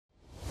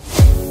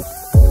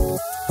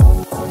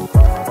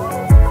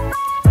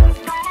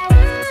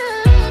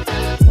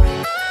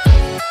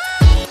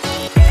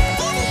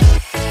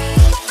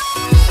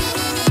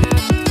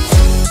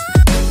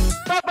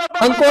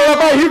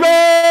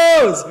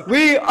my heroes!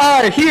 We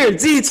are here,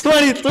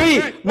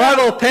 D23.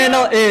 Marvel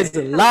panel is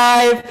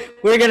live.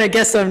 We're gonna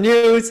get some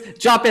news.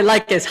 Drop it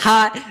like it's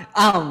hot.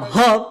 I'm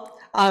pumped.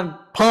 I'm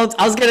pumped.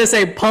 I was gonna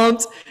say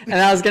pumped, and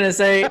I was gonna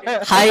say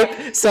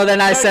hype. So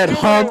then I said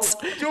pumped.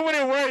 Too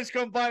many words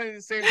combined at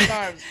the same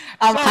time.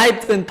 I'm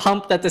hyped and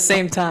pumped at the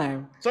same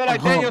time. So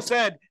like Daniel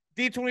said,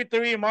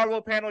 D23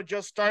 Marvel panel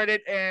just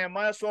started, and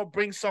might as well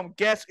bring some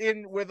guests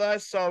in with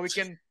us so we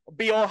can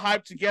be all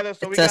hyped together.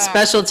 So it's a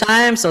special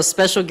time, so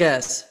special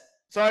guests.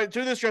 So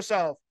do this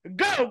yourself.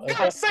 Go,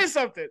 say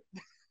something.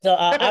 So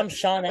I'm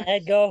Shawn and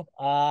Edgar.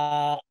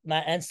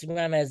 My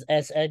Instagram is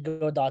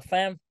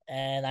sedgar.fam,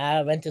 and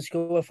I went to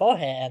school with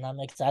Jorge, and I'm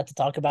excited to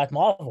talk about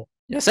Marvel.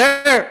 Yes,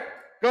 sir.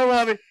 Go,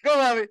 Robbie. Go,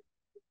 Robbie.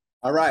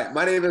 All right.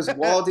 My name is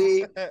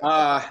Waldie.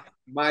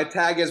 My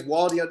tag is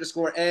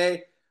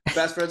Waldie_A.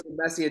 Best friends with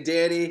Messi and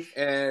Danny,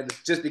 and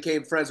just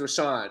became friends with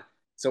Shawn.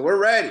 So we're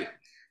ready.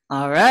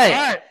 All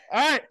right. All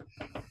right.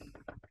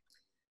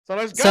 So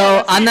let's go.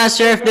 So I'm not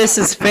sure if this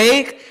is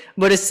fake,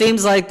 but it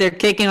seems like they're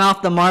kicking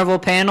off the Marvel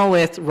panel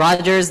with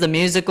Rogers the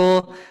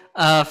musical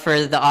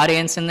for the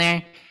audience in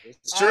there.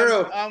 It's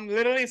true. I'm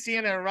literally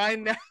seeing it right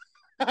now.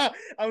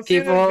 I'm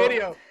seeing a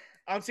video.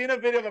 I'm seeing a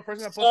video of a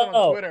person that posted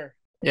on Twitter.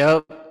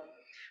 Yep.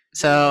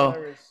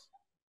 So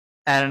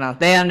I don't know.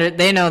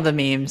 They know the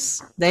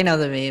memes. They know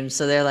the memes.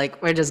 So they're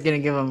like, we're just gonna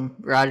give them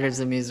Rogers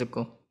the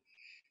musical.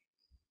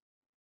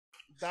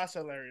 That's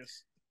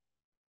hilarious.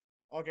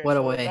 Okay. What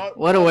a way!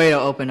 What a way to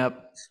open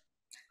up.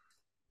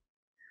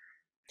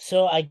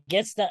 So I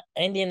guess the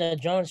Indiana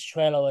Jones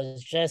trailer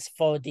was just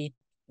for them.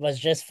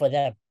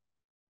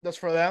 That's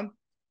for them.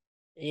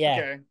 Yeah.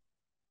 Okay.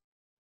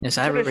 Is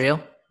that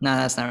real? No,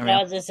 that's not real.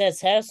 Because it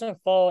says Harrison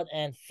Ford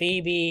and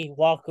Phoebe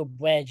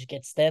Walker-Bridge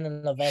get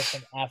standing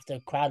ovation after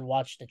crowd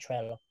watched the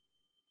trailer.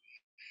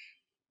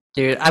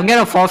 Dude, I'm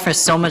gonna fall for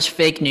so much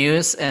fake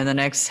news in the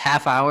next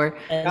half hour.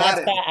 And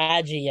that's not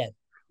IGN.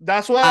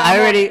 That's why I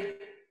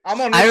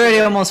already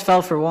almost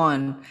fell for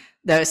one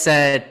that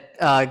said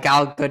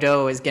Gal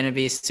Gadot is gonna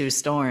be Sue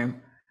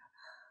Storm.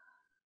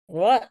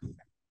 What?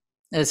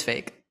 It was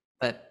fake,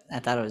 but I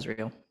thought it was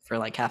real for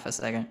like half a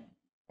second.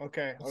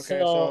 Okay.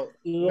 So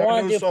you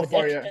want to do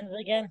predictions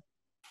again?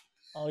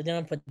 Oh, we're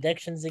doing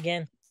predictions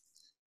again?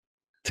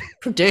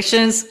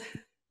 Predictions?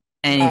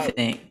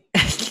 Anything.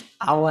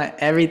 I want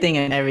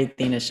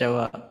everything to show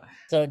up.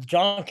 So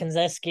John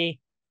Krasinski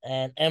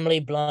and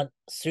Emily Blunt,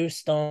 Sue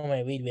Storm,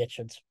 and Reed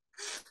Richards.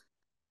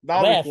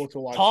 That would be cool to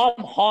watch. Tom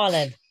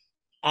Holland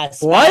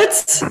as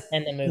what?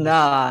 In the movie.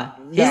 Nah.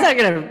 He's not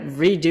gonna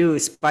redo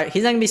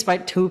he's not gonna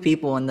be two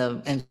people in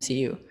the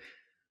MCU.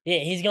 Yeah,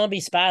 he's gonna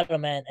be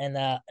Spider-Man in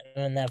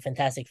the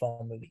Fantastic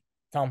Four movie.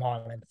 Tom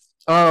Holland.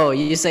 Oh,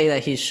 you say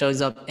that he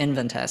shows up in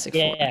Fantastic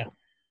Four? Yeah,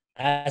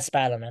 as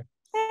Spider-Man.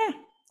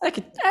 I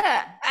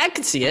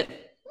could see it.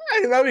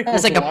 That'd be cool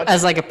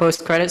as like a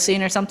post-credit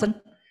scene or something.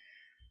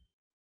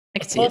 I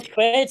could see it.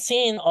 Post-credit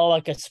scene or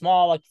like a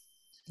small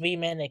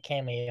 3-minute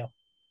cameo.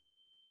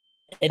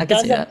 It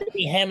doesn't have to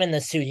be him in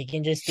the suit. He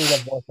can just do the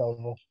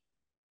voiceover.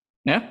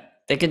 Yeah,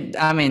 they could.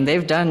 I mean,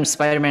 they've done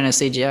Spider-Man in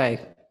CGI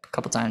a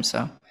couple times,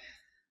 so.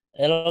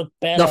 It'll look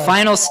better. The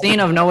final scene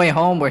of No Way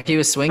Home where he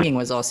was swinging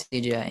was all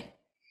CGI.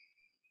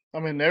 I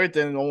mean,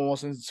 everything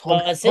almost is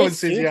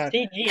CGI.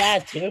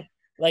 CGI too.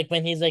 Like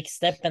when he's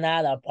stepping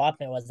out of the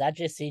apartment, was that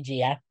just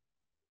CGI?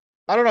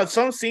 I don't know.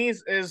 Some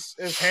scenes is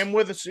him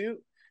with a suit,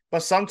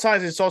 but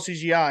sometimes it's all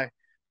CGI.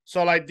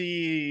 So like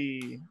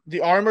the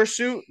armor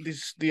suit,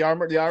 the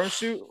armor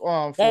suit.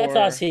 That's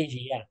all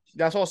CGI.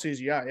 That's all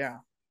CGI. Yeah.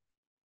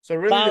 So it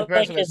really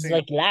depends on the scene.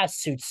 His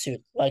last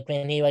suit. Like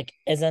when he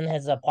is in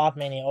his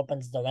apartment, he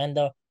opens the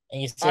window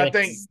and you see. I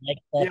think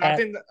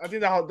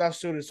that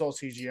suit is all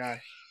CGI.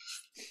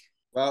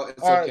 Well,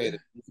 it's okay. The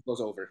musical's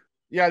over.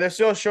 Yeah, they're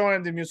still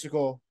showing the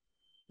musical.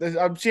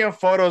 I'm seeing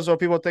photos of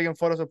people taking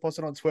photos and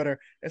posting on Twitter.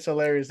 It's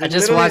hilarious. I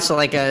just watched a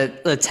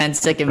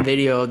 10-second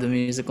video of the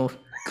musical.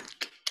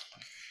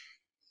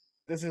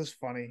 This is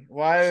funny.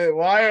 Why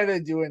are they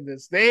doing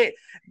this? They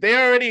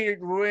already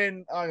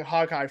ruined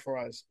Hawkeye for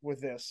us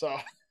with this. So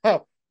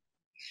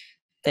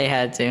they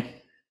had to.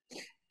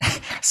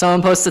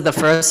 Someone posted the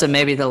first and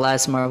maybe the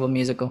last Marvel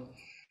musical.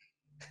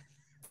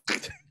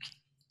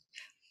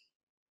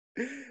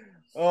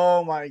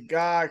 Oh my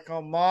God!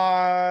 Come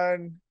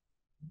on.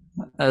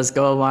 Let's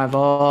go,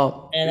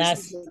 Marvel. And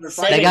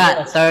they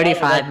got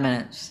 35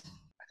 minutes.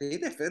 I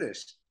think they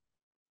finished.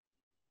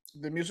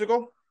 The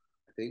musical?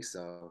 I think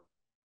so.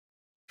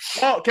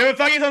 Oh, Kevin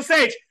Feige's on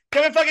stage.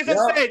 Kevin Feige's on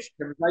stage.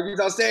 Kevin Feige's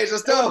on stage.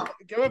 Let's go.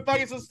 Kevin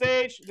Feige's on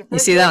stage. You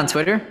see that on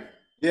Twitter?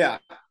 Yeah.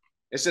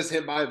 It's just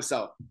him by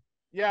himself.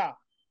 Yeah.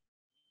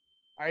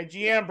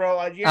 IGN, bro.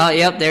 IGN. Oh,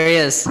 yep. There he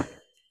is.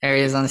 There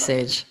he is on the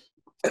stage.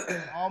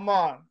 Come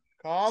on.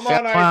 Come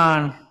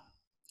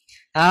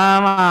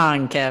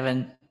on,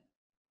 Kevin.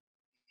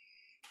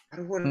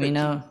 We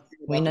know.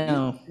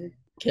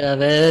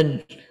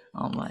 Kevin.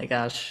 Oh my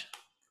gosh.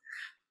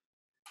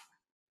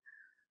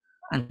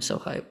 I'm so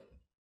hyped.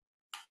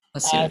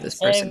 Let's see what this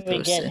person posted.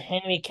 We get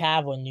Henry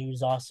Cavill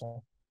news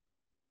also.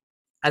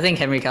 I think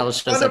Henry Cavill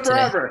shows Wakanda up today.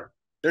 Forever.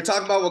 They're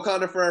talking about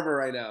Wakanda Forever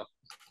right now.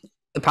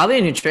 Probably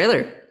a new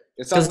trailer.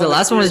 Because the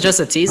last one was just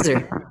a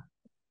teaser.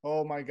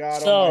 Oh my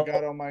god! So- Oh my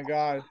god! Oh my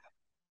god!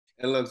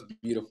 It looks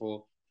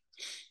beautiful.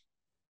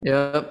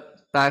 Yep.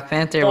 Black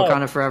Panther, So,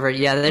 Wakanda Forever.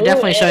 Yeah, they're who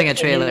definitely is showing a the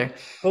trailer.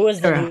 Who is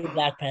the Sure. new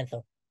Black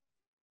Panther?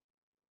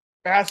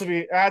 It has to be.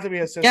 It has to be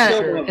a sister. Yeah,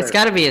 Shuri. it's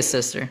got to be his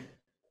sister.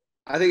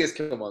 I think it's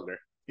Killmonger.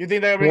 You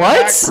think they'll bring him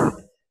back?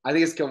 What? I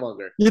think it's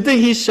Killmonger. You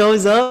think he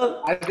shows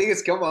up? I think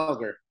it's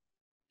Killmonger.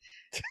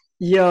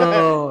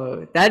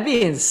 Yo, that'd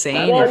be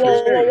insane. Whoa, if whoa,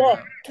 it- whoa, whoa.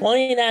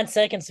 29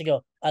 seconds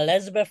ago,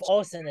 Elizabeth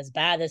Olsen is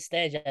bad at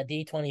stage at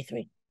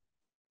D23.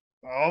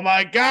 Oh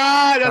my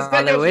god! That's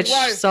Scarlet that Witch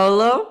surprise.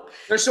 solo.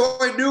 They're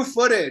showing new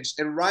footage,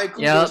 and Ryan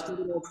Coogler's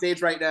coming on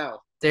stage right now.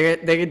 They're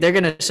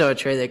gonna show a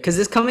trailer because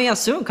it's coming out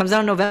soon. Comes out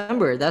in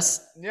November. That's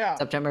Yeah,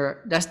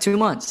 September. That's 2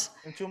 months.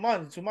 in 2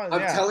 months. 2 months.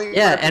 I'm Yeah, telling you.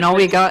 Yeah, and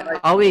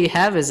all we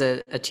have is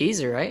a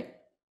teaser, right?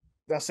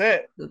 that's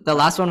it. The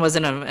last one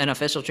wasn't an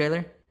official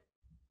trailer.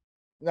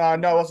 No,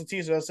 it was a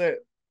teaser. That's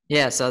it.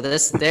 Yeah, so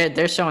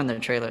they're showing their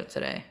trailer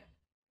today.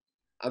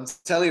 I'm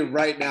telling you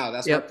right now.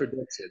 That's Yep. my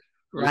prediction.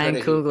 Ryan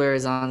Coogler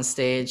is on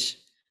stage,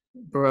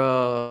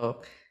 bro.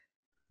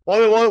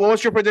 What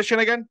was your prediction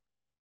again?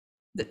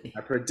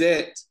 I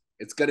predict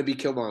it's gonna be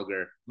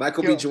Killmonger.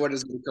 Michael B. Yo. Jordan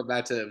is gonna come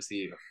back to the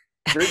MCU.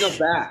 Bring him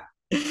back.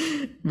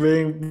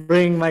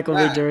 Bring Michael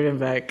B. Back. Jordan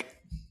back.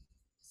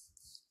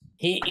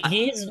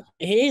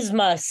 He's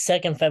my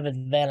second favorite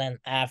villain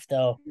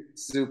after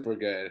Super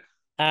good.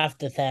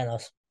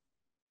 Thanos.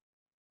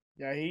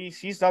 Yeah,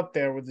 he's up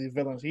there with the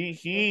villains.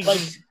 He Like-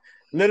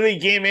 literally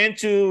came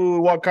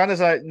into Wakanda's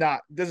like, nah,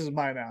 this is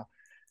mine now.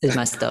 Is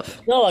my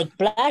stuff. No, like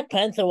Black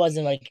Panther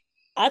wasn't like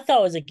I thought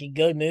it was like a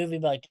good movie,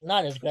 but like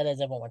not as good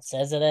as everyone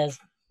says it is.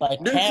 But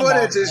like, New Cameron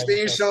footage is was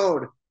being good.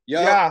 shown.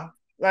 Yup. Yeah,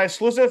 like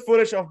exclusive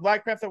footage of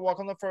Black Panther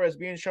Wakanda Forever is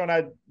being shown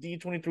at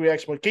D23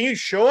 Expo. Can you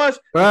show us?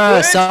 Bro,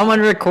 footage? someone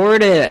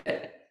record it.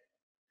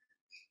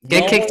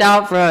 Get No kicked one-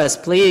 out for us,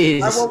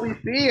 please. Why won't we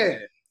see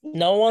it?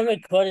 No one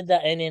recorded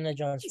the Indiana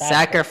Jones factory.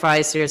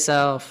 Sacrifice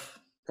yourself.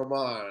 Come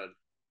on.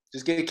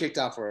 Just get kicked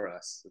out for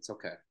us. It's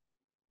okay.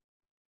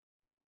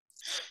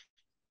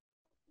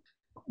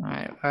 All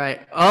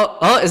right.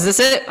 Oh, is this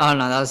it? Oh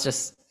no, that was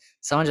just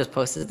someone just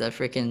posted that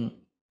freaking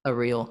a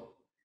reel,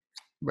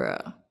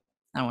 bruh.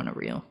 I want a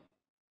reel.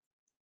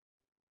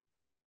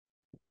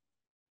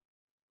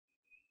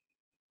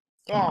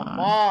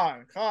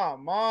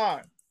 Come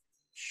on.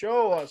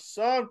 Show us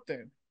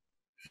something.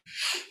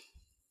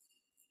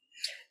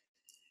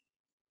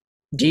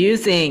 Do you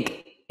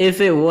think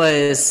if it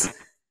was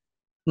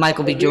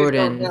Michael B.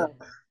 Jordan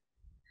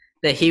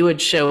that he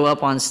would show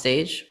up on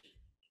stage,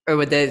 or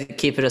would they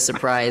keep it a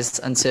surprise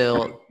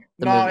until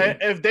the No, movie?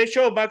 if they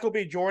show Michael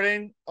B.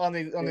 Jordan on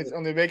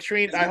the big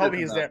screen, I hope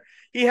he's there.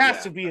 He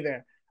has to be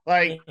there.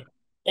 Like,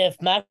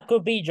 If Michael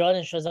B.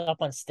 Jordan shows up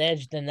on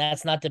stage, then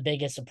that's not the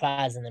biggest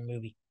surprise in the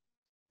movie.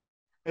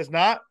 it's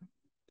not.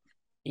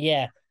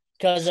 Yeah,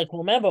 because like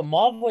remember,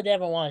 Marvel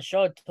never want to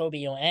show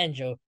Toby or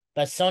Andrew,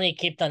 but Sony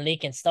kept on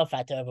leaking stuff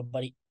out to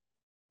everybody.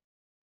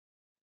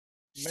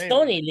 Maybe.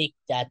 Sony leaked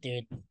that,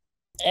 dude.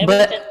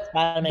 But Everything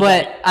Spider-Man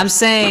but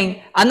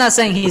I'm not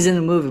saying he's in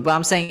the movie, but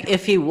I'm saying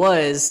if he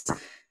was,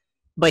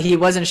 but he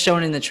wasn't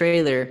shown in the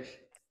trailer,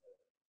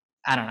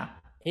 I don't know.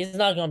 he's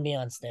not gonna be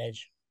on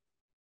stage.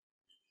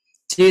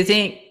 Do you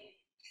think?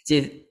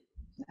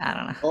 I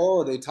don't know.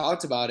 Oh, they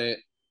talked about it.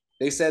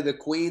 They said the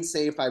Queen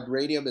saying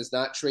vibranium is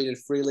not traded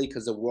freely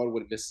because the world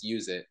would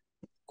misuse it.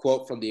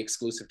 Quote from the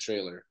exclusive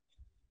trailer.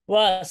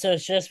 Well, so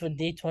it's just for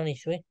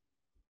D23.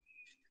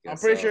 I'm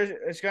pretty sure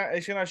it's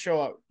gonna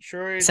show up.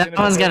 Sure,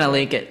 Someone's gonna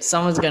leak it.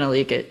 Someone's gonna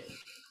leak it.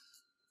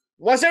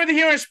 What's everything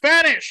here in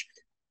Spanish?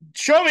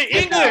 Show me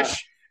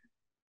English.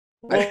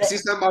 I see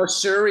something about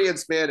Shuri in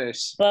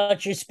Spanish.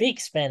 But you speak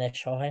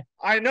Spanish, Jorge.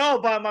 I know,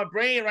 but my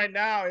brain right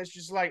now is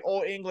just like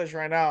all English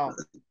right now.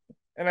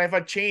 And if I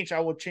change, I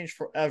will change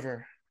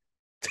forever.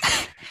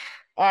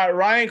 All right,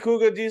 Ryan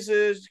Coogler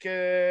dice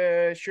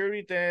que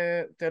Shuri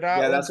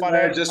terá un that's what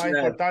I papel just más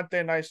read. importante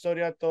en la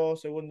historia todo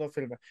segundo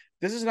filme.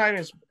 This is not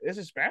even. Is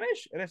it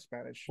Spanish? It is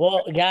Spanish.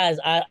 Well, guys,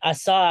 I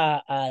saw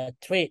a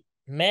tweet.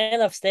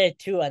 Man of Steel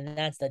 2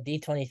 announced the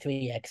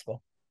D23 Expo.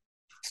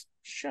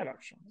 Shut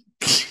up, Shawn.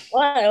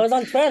 What? It was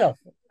on Twitter.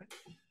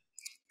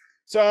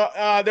 So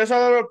there's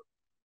another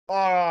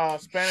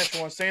Spanish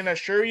one saying that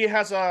Shuri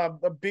has a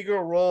bigger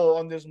role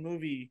on this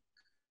movie.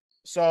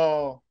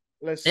 So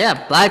let's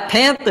Yeah, Black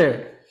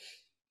Panther.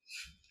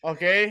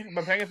 Okay,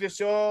 me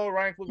atención.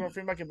 Ryan Coogler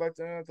confirma que Black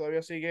Panther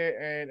todavía sigue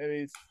en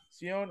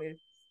edición.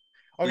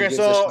 Okay,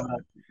 so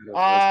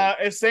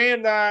it's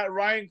saying that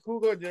Ryan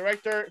Coogler,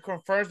 director,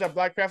 confirms that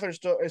Black Panther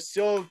is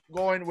still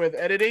going with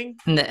editing.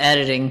 In the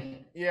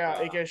editing. Yeah,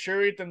 y que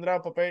Shuri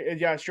tendrá papel.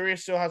 Yeah, Shuri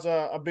still has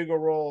a bigger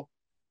role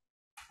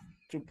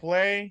to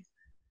play.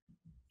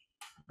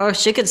 Or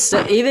she could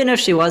still, even if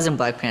she wasn't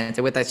Black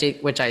Panther,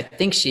 which I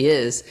think she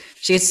is,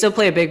 she could still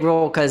play a big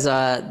role because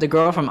the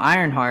girl from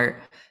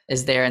Ironheart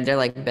is there and they're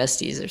like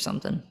besties or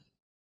something.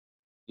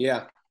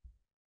 Yeah.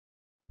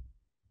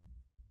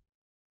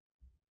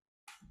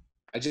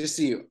 I just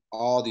see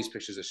all these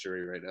pictures of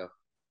Shuri right now.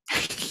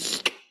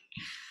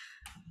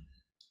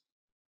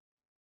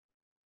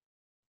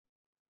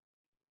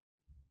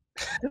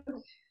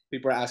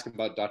 People are asking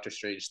about Doctor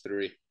Strange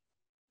 3.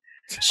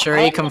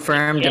 Shuri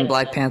confirmed in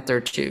Black Panther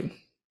 2.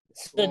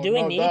 So do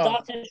we need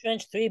Doctor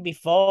Strange 3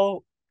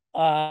 before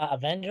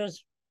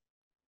Avengers?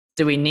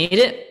 Do we need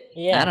it?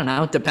 Yeah. I don't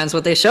know. Depends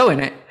what they show in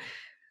it.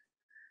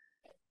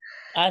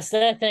 I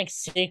still think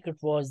Secret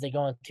Wars, they're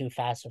going too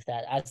fast with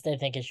that. I still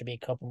think it should be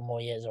a couple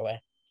more years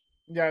away.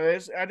 Yeah,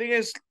 I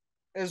think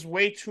it's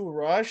way too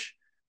rushed,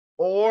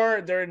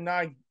 or they're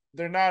not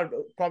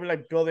probably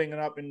like building it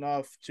up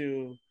enough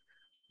to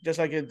just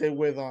like it did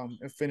with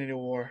Infinity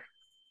War.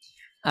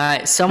 All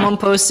right, someone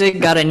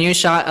posted, got a new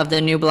shot of the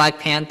new Black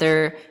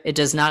Panther. It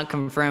does not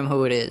confirm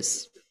who it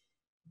is.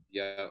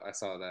 Yeah, I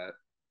saw that.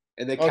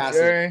 And the cast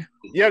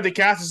the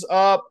cast is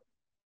up.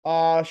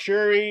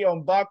 Shuri,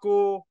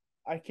 M'Baku.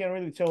 I can't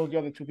really tell who the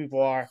other two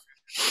people are.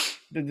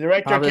 The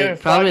director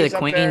probably the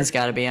Queen's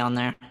got to be on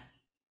there.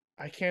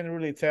 I can't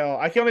really tell.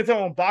 I can only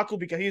tell M'Baku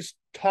because he's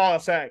tall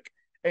as heck,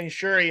 and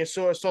Shuri is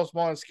so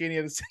small and skinny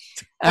at the same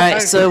time. All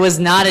right, so it was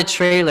not a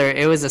trailer;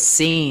 it was a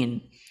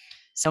scene.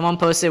 Someone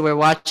posted, "We're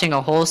watching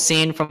a whole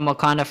scene from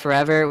Wakanda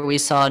Forever. We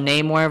saw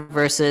Namor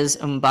versus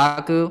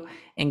M'Baku,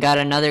 and got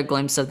another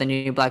glimpse of the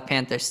new Black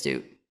Panther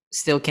suit.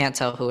 Still can't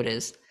tell who it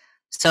is.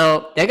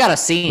 So they got a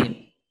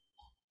scene.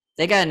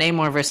 They got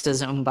Namor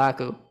versus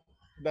M'Baku.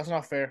 That's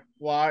not fair.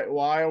 Why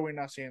are we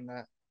not seeing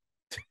that?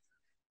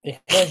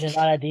 Because you're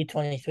not at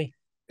D23.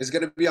 It's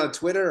going to be on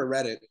Twitter or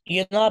Reddit.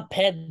 You're not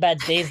paid by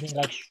Disney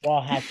like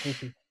Shawn had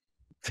to.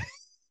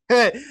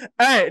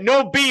 Hey,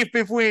 no beef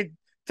between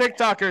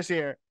TikTokers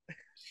here.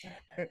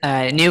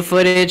 New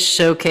footage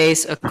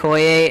showcase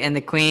Okoye and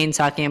the Queen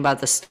talking about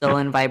the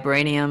stolen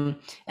vibranium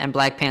and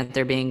Black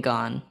Panther being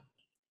gone.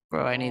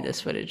 Bro, I need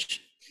this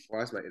footage.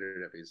 Why is my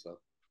internet being slow?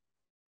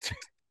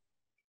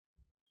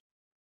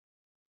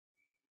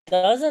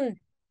 Doesn't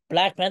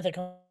Black Panther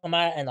come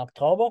out in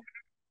October?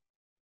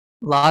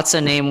 Lots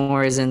of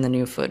Namor is in the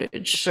new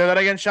footage. Say that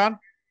again, Shawn.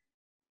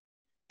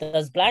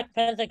 Does Black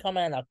Panther come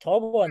out in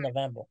October or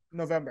November?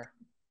 November.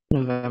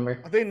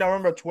 November. I think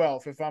November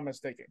 12th, if I'm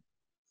mistaken.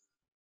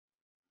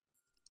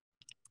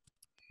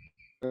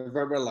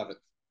 November 11th.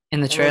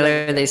 In the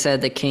trailer, they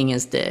said the king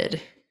is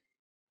dead.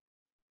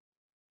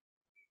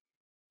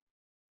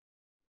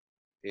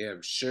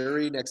 Damn,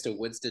 Shuri next to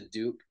Winston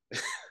Duke.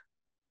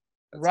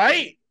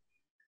 Right?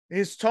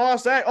 He's tall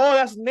as that. Oh,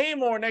 that's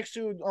Namor next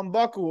to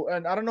M'Baku.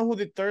 And I don't know who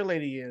the third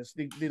lady is.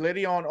 The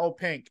lady on all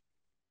pink.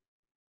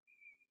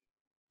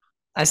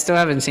 I still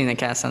haven't seen the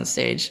cast on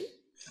stage.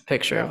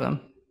 Picture of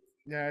them.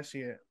 Yeah, I see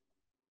it.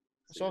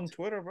 It's on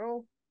Twitter,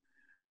 bro.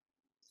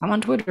 I'm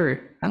on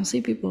Twitter. I don't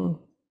see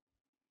people.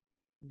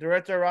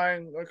 Director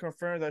Ryan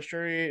confirmed that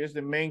Shuri is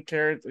the main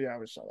character. Yeah,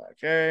 we saw that.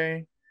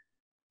 Okay.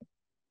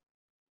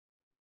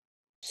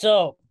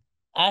 So,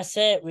 I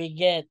said we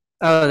get...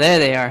 Oh, there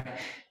they are.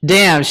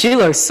 Damn, she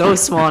looks so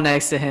small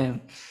next to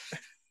him.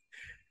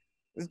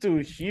 This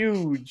dude is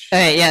huge.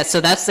 Hey, yeah, so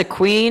that's the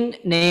Queen,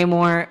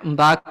 Namor,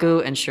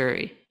 M'Baku, and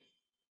Shuri.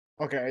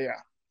 Okay,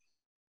 yeah.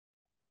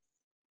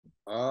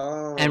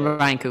 Oh. And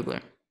Ryan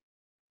Coogler.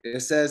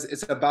 It says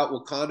it's about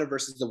Wakanda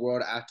versus the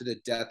world after the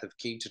death of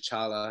King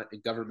T'Challa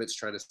and governments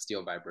trying to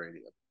steal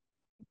vibranium.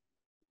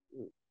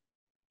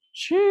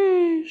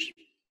 Sheesh.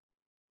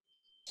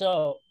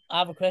 So, I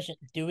have a question.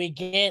 Do we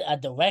get a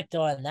director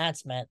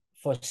announcement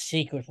for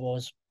Secret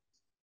Wars?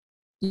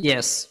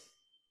 Yes.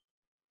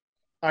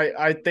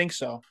 I think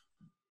so.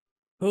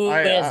 Who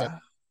is it?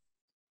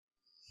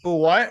 Who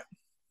what?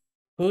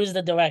 Who's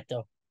the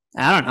director?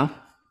 I don't know.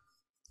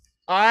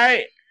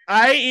 I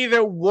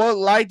either would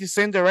like the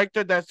same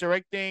director that's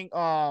directing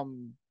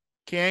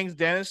Kang's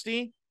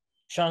Dynasty.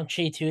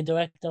 Shang-Chi 2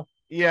 director?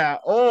 Yeah,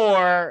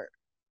 or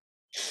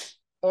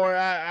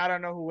I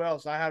don't know who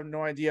else. I have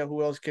no idea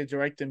who else could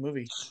direct the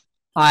movie.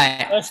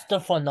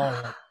 Christopher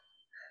Nolan.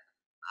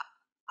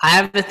 I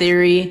have a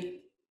theory.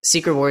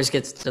 Secret Wars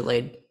gets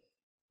delayed.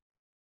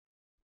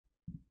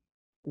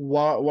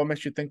 What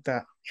makes you think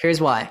that? Here's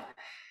why.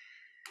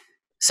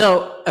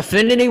 So,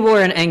 Infinity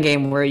War and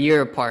Endgame were a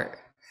year apart.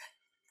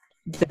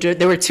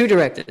 There were two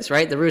directors,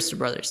 right? The Russo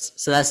brothers.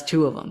 So that's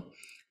two of them.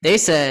 They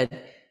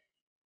said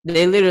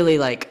they literally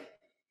like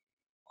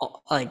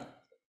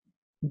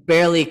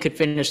barely could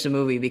finish the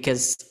movie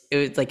because it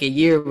was like a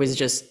year was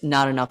just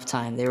not enough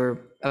time. They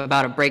were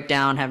about to break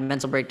down, have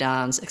mental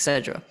breakdowns,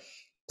 etc.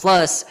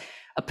 Plus,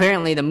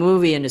 apparently the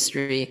movie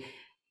industry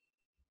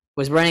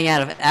was running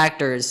out of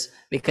actors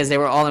because they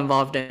were all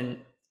involved in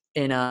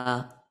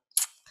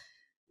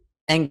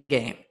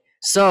Endgame.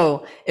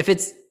 So if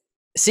it's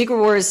Secret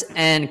Wars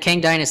and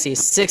Kang Dynasty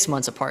 6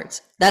 months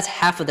apart, that's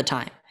half of the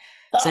time.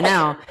 So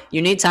now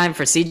you need time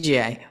for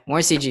CGI, more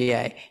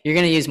CGI. You're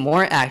going to use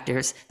more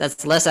actors.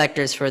 That's less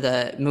actors for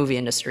the movie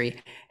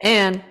industry.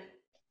 And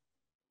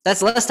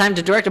that's less time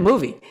to direct a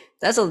movie.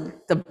 That's a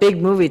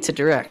big movie to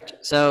direct.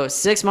 So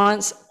 6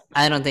 months,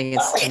 I don't think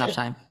it's enough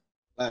time.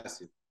 I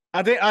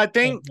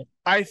think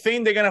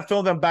they're going to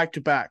film them back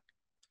to back.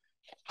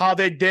 how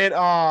they did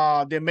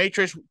the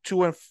Matrix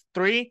 2 and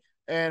 3,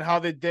 and how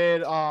they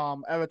did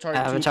Avatar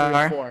 2, 3,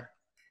 and 4.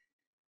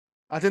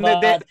 I think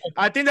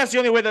I think that's the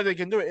only way that they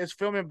can do it is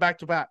filming back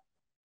to back.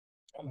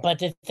 But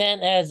the thing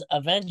is,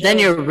 Avengers. Then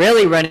you're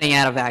really running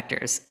out of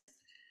actors.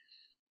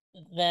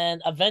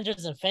 Then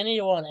Avengers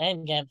Infinity War and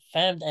Endgame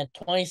filmed in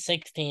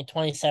 2016,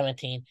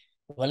 2017,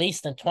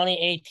 released in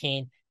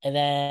 2018, and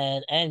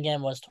then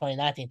Endgame was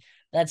 2019.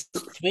 That's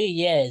 3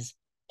 years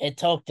it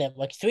took them,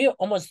 like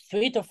almost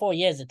 3 to 4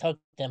 years it took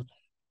them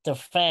to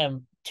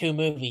film 2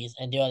 movies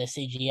and do all the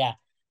CGI.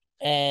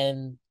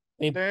 And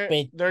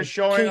they're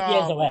showing 2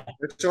 years away.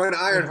 They're showing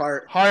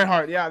Ironheart.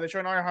 Ironheart, yeah, they're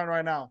showing Ironheart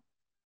right now.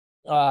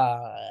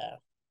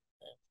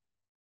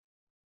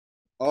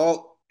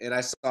 Oh, and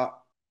I saw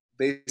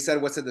they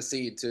said what's in the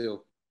scene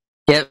too.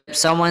 Yep,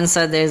 someone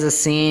said there's a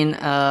scene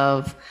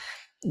of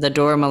the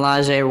Dora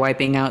Milaje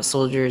wiping out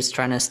soldiers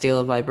trying to steal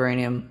a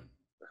vibranium.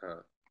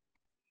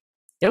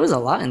 There was a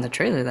lot in the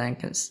trailer then,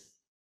 because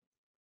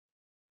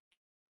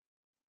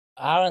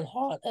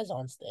Ironheart is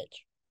on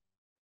stage.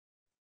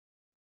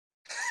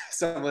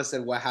 Someone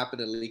said, "What happened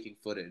to leaking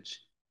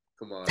footage?"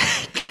 Come on,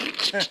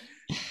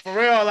 for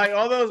real. Like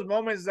all those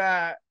moments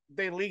that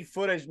they leak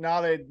footage,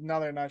 now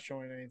they're not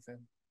showing anything.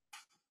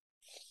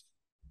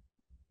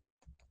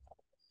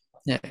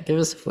 Yeah, give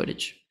us the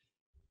footage.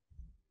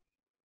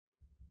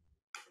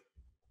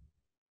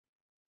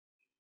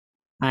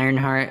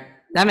 Ironheart.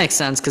 That makes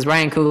sense because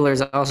Ryan Coogler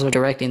is also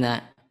directing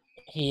that.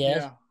 He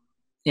is.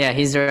 Yeah,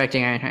 he's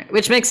directing Ironheart,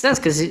 which makes sense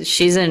because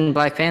she's in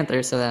Black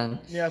Panther. So then.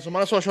 Yeah, so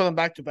might as well show them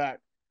back to back.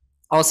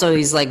 Also,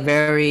 he's like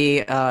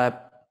very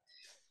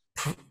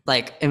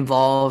like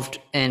involved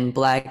in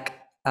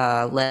Black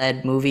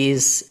led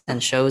movies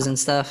and shows and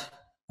stuff.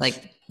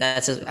 Like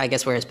that's I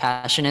guess where his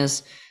passion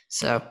is.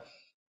 So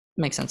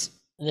makes sense.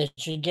 They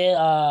should get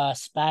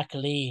Spike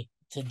Lee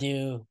to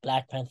do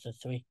Black Panther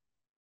 3.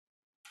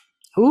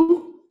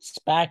 Who?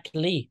 Spike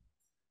Lee.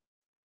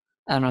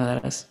 I don't know who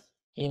that is.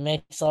 He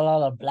makes a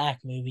lot of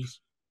black movies.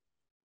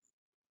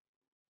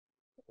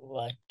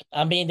 Like,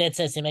 I mean, that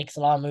says he makes a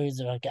lot of movies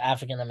of like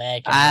African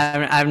American.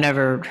 I've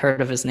never heard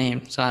of his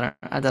name, so I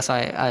don't. That's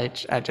why I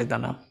actually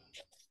don't know.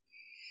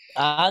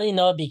 I only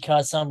know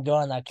because some girl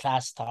in our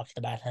class talked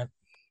about him.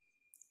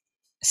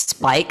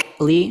 Spike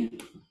Lee.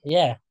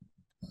 Yeah.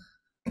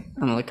 I'm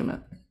gonna look him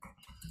up.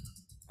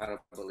 I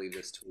don't believe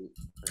this tweet.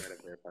 I gotta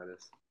verify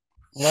this.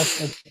 What's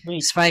the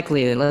tweet? Spike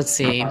Lee. Let's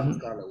see.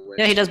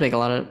 Yeah, he does make a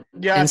lot of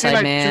Inside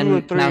like Man, 2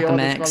 or 3 Malcolm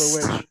X.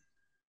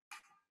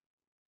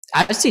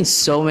 I've seen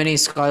so many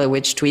Scarlet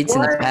Witch tweets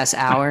in the past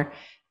hour.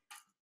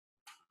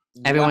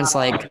 Everyone's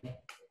like,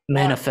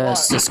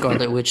 manifest the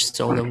Scarlet Witch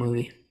solo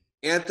movie.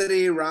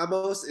 Anthony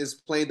Ramos is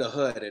playing the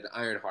Hood in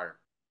Ironheart.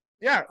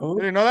 Yeah,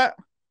 did you know that?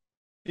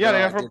 Yeah,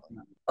 No, they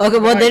Okay,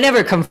 well, they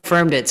never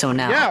confirmed it till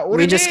now. Yeah, what we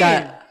do you just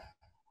mean? got.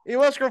 It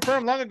was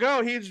confirmed long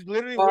ago. He's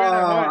literally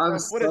wearing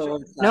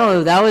footage.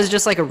 No, that was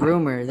just like a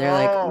rumor. They're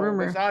like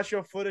rumor. There's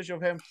actual footage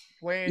of him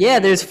playing. Yeah,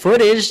 there's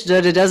footage,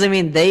 but it doesn't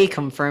mean they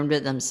confirmed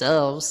it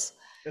themselves.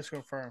 It's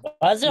confirmed.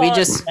 Why is it all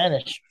in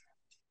Spanish?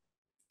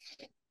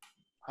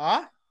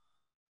 Huh?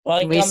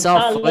 Like, we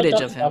saw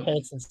footage of him.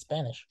 It's in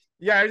Spanish.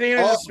 Yeah, everything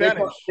is in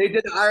Spanish. They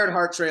did the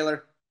Ironheart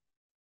trailer.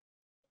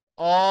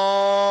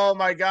 Oh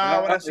my god,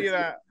 I want to see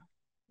that.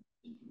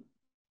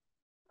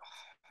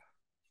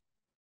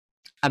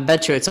 I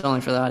bet you it's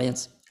only for the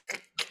audience.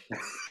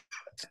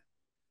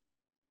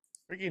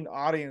 Freaking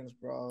audience,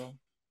 bro.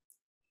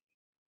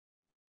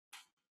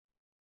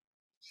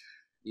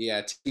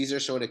 Yeah,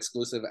 teaser showing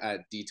exclusive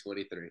at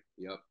D23.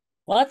 Yep.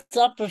 What's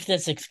up with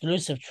this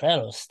exclusive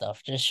trailer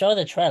stuff? Just show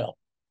the trailer.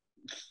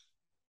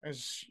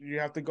 You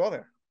have to go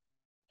there.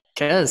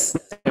 Because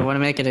they want to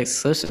make it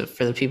exclusive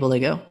for the people that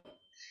go.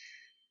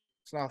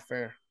 It's not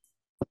fair.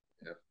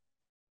 Yeah.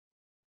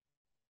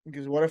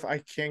 Because what if I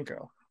can't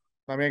go?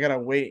 I mean, I gotta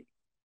wait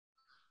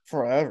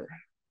forever.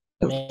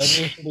 Maybe it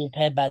should be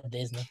paid by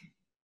Disney.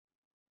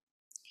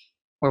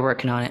 We're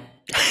working on it.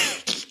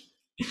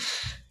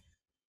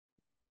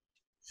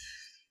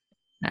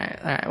 All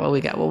right. What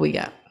we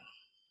got?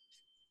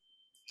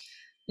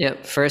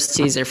 Yep, first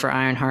teaser for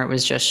Ironheart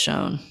was just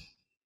shown.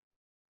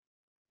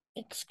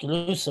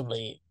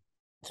 Exclusively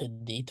to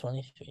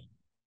D23.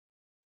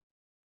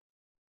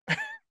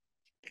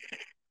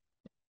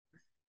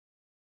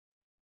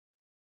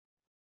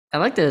 I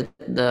like the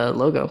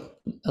logo.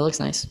 It looks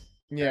nice.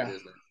 Yeah.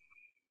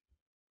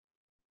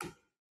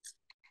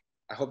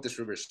 I hope this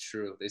rumor is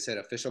true. They said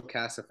official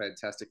cast of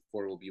Fantastic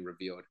Four will be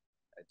revealed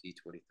at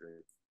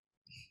D23.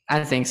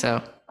 I think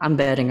so. I'm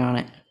betting on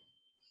it.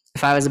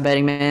 If I was a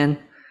betting man,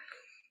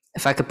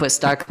 if I could put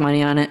stock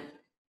money on it,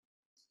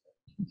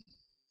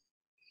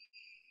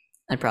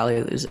 I'd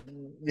probably lose it.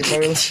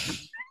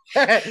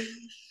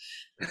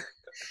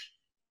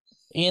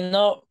 You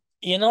know,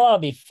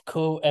 what'd be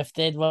cool if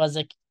there was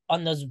like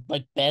on those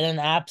like betting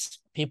apps,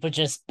 people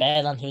just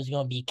bet on who's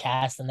gonna be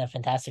cast in the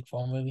Fantastic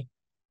Four movie.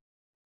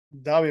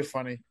 That'd be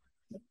funny.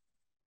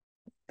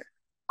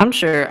 I'm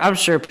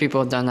sure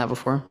people have done that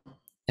before.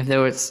 If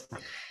there was,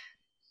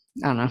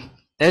 I don't know,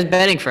 There's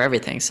betting for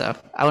everything, so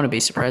I wouldn't be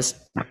surprised.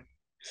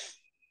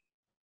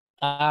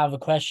 I have a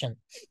question.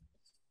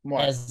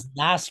 What? Is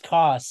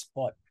NASCAR a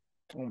sport?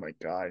 Oh my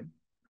god.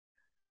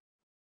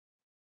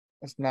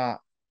 It's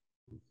not.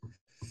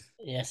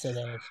 Yes, it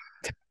is.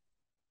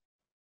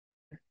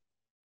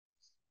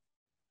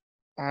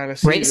 All right,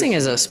 let's see. Racing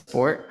is a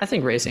sport. I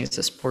think racing is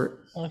a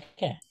sport.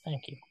 Okay,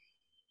 thank you.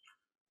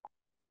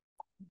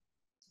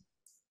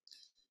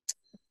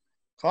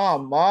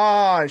 Come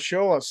on,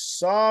 show us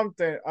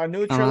something. A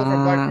new trailer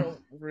for Black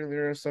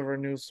Mirror release of our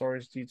news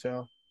stories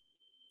detail.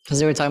 Because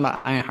they were talking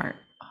about Ironheart.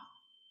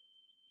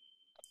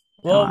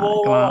 Whoa, Come whoa,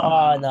 on, come whoa.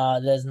 on. Oh,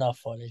 no, there's no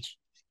footage.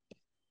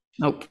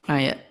 Nope,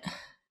 not yet.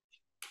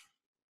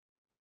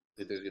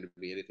 If there's going to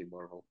be anything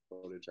Marvel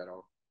footage at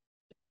all.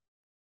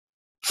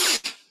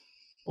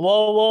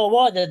 Whoa, whoa,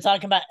 whoa. They're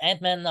talking about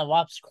Ant-Man and the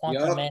Wasp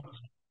Quantum Man.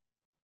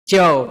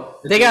 Yo,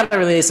 they gotta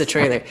release a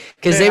trailer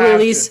because they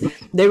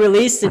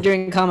released it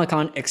during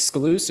Comic-Con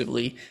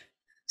exclusively.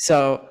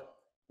 So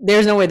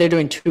there's no way they're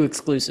doing 2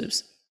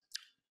 exclusives.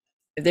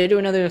 If they do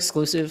another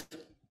exclusive,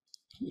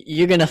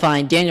 you're gonna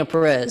find Daniel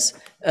Perez,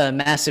 a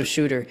massive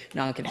shooter.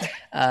 No, I'm kidding.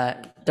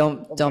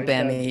 Don't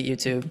ban me,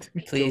 YouTube.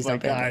 Please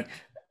don't ban me.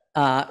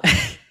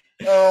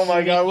 Oh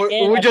my god,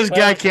 we just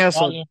got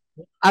canceled.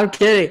 I'm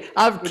kidding.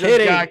 I'm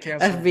kidding.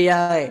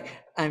 FBI.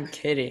 I'm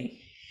kidding.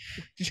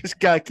 You just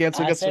got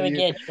canceled. I say we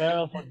get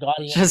trailer for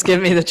Guardians. Just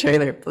give me the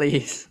trailer,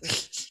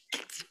 please.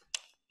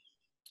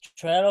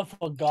 Trailer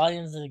for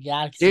Guardians of the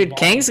Galaxy. Dude,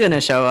 Kang's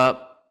gonna show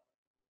up.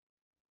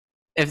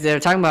 If they're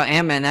talking about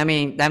Ant-Man,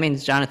 that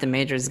means Jonathan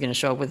Majors is gonna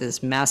show up with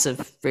his massive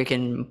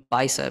freaking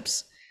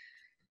biceps.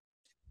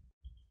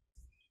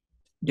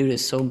 Dude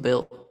is so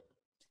built.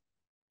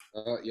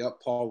 Yep,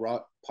 Paul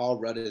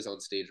Rudd is on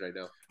stage right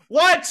now.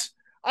 What?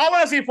 I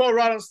want to see Paul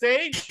Rudd on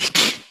stage.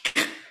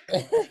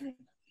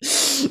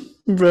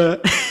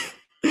 Bruh.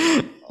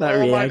 That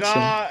reaction. my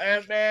god,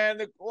 Ant-Man,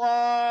 the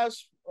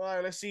Wasp. All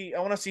right, let's see. I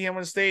want to see him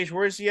on stage.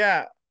 Where is he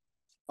at?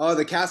 Oh,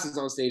 the cast is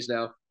on stage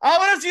now. I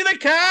want to see the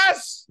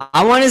cast.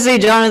 I want to see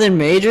Jonathan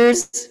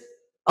Majors.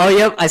 Oh,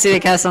 yep, I see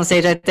the cast on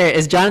stage right there.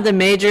 It's Jonathan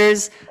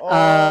Majors,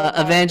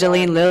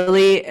 Evangeline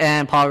Lilly,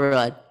 and Paul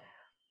Rudd.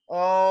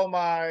 Oh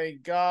my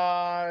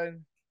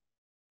god.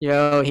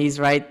 Yo, he's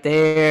right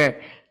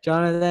there.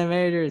 Jonathan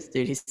Majors.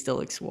 Dude, he still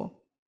looks swole.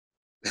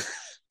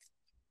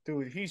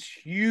 Dude, he's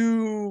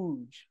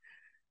huge.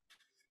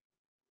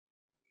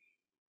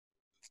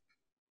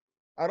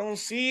 I don't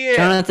see it.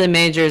 Jonathan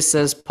Majors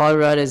says Paul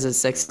Rudd is as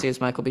sexy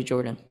as Michael B.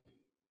 Jordan.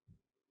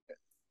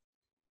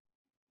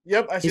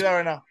 Yep, I see that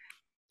right now.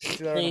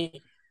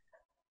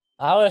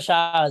 I wish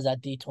I was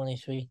at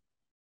D23.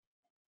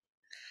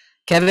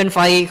 Kevin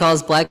Feige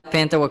calls Black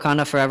Panther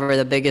Wakanda Forever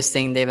the biggest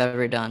thing they've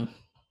ever done.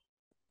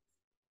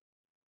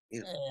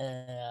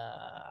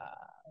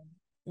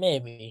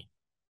 Maybe.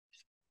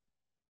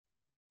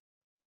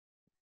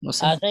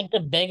 Listen. I think the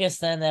biggest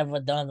thing ever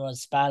done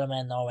was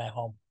Spider-Man No Way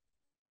Home.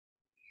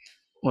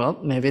 Well,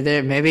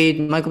 maybe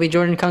Michael B.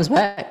 Jordan comes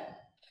back.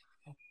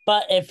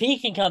 But if he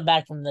can come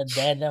back from the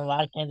dead, then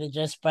why can't they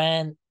just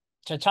bring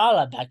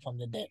T'Challa back from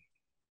the dead?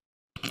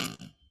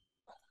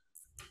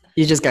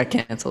 You just got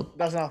canceled.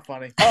 That's not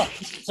funny. Oh,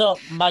 so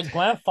my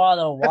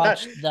grandfather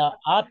watched the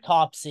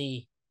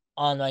autopsy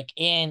on like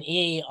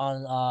A&E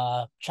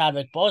on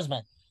Chadwick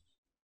Boseman.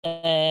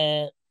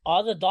 And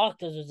all the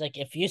doctors was like,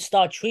 if you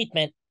start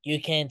treatment,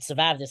 you can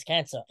survive this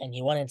cancer. And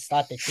he wouldn't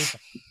start the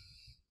treatment.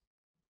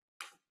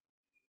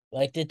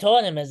 Like they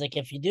told him, is like,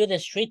 if you do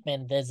this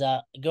treatment, there's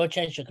a good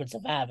chance you could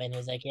survive. And he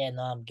was like, yeah,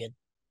 no, I'm good.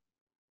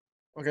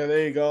 Okay,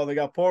 there you go. They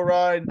got Paul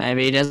Rudd.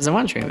 Maybe he doesn't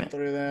want treatment.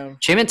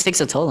 Treatment takes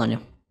a toll on you.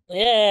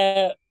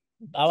 Yeah,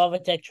 I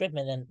would take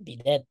treatment and be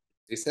dead.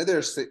 They said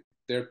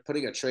they're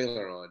putting a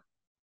trailer on.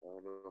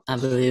 I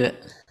believe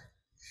it.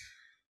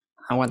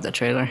 I want the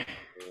trailer.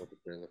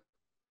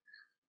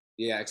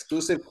 Yeah,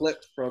 exclusive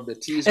clip from the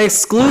teaser.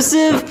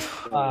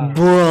 Exclusive?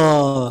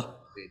 Bro.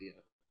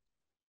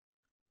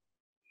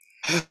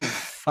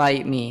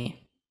 Fight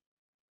me.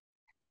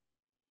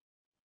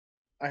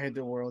 I hate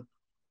the world.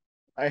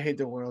 I hate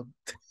the world.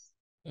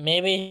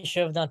 Maybe you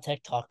should have done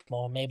TikTok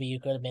more. Maybe you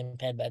could have been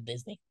paid by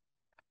Disney.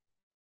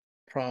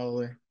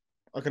 Probably.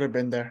 I could have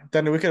been there.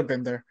 Then we could have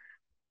been there.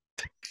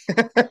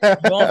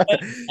 Don't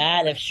feel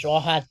bad if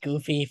Shawn had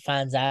Goofy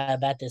finds out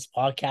about this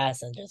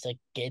podcast and just like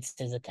gets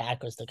his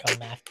attackers to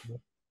come after you.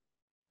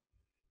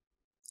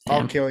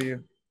 I'll kill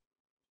you.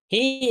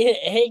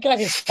 He got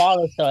his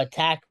followers to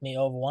attack me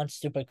over one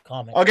stupid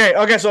comment.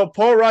 Okay, so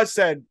Paul Rudd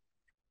said,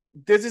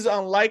 this is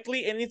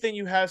unlikely anything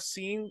you have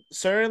seen,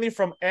 certainly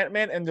from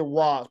Ant-Man and the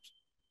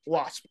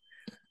Wasp.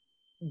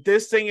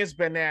 This thing is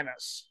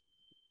bananas,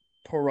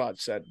 Paul Rudd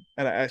said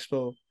at an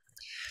expo.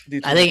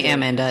 I think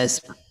Ant-Man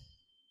dies.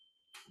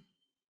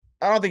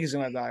 I don't think he's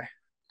going to die.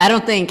 I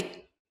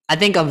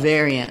think a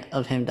variant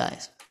of him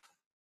dies.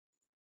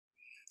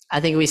 I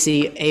think we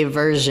see a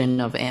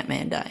version of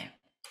Ant-Man die.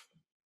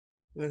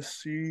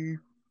 Let's see.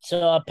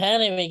 So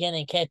apparently we're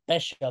getting Kate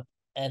Bishop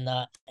in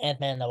the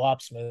Ant-Man and the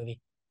Wasp movie.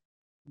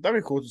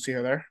 That'd be cool to see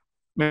her there.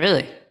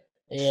 Really?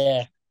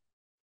 Yeah.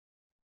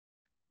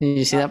 Did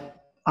you see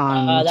that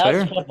on that was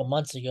Twitter? a couple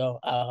months ago.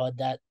 I heard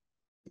that.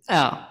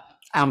 Oh,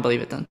 I don't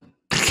believe it then.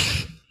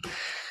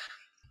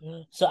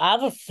 So I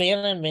have a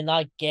feeling we're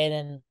not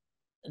getting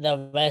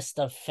the rest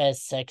of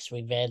Phase 6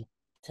 revealed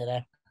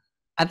today.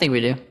 I think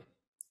we do.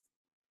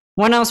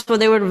 When else would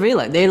they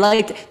reveal it?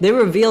 They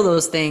reveal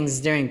those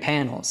things during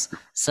panels.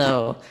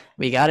 So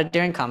we got it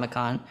during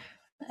Comic-Con,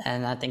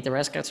 and I think the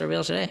rest gets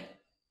revealed today.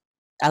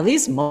 At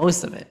least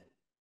most of it.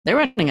 They're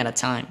running out of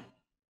time.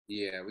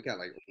 Yeah, we got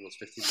like almost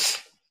 15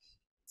 minutes.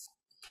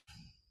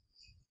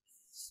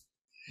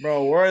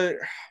 Bro,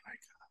 where?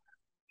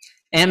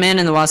 Ant-Man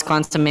and the Wasp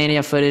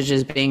Quantumania footage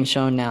is being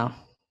shown now.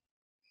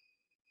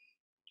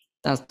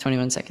 That was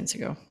 21 seconds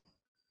ago.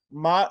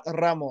 Matt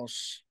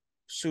Ramos,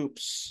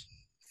 Soups.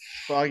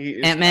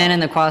 Foggy. Ant-Man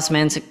and the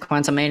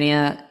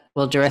Quantumania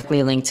will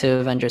directly link to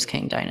Avengers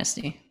King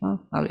Dynasty.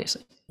 Well,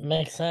 obviously.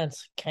 Makes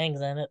sense.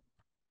 Kang's in it.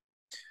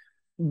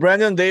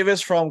 Brandon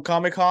Davis from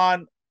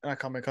Comic-Con, not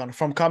Comic-Con,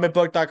 from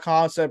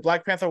comicbook.com said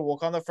Black Panther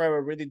Wakanda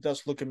Forever really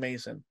does look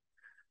amazing.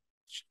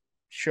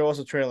 Show us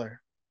a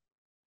trailer,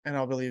 and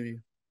I'll believe you.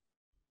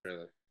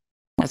 Really?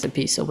 That's a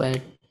piece so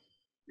bad.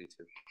 Me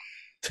too.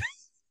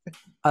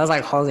 I was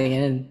like holding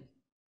in.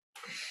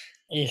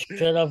 You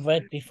should have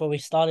read before we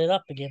started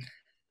up again.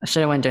 I should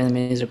have went during the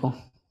musical.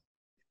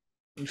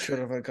 You should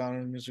have gone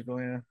in the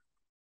musical, yeah.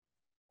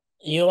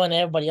 You and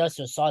everybody else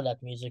who saw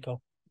that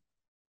musical.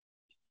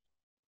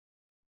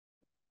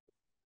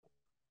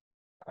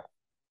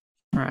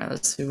 All right,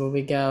 let's see what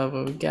we got.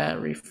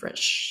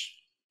 Refresh.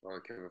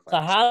 So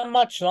how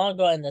much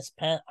longer in this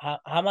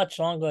how much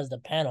longer is the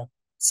panel?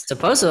 It's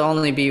supposed to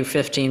only be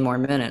 15 more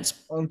minutes.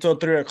 Until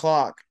 3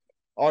 o'clock,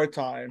 our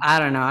time. I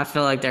don't know. I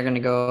feel like they're gonna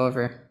go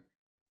over.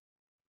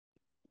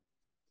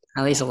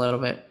 At least a little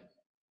bit.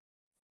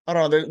 I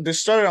don't know. They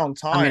started on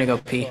time. I'm gonna go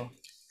pee. So.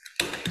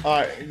 All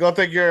right, go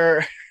take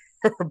your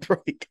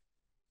break.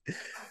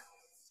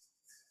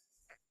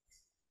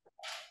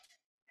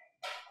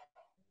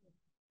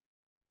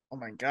 Oh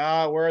my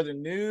God, where are the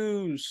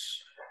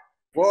news?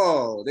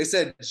 Whoa, they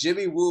said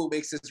Jimmy Woo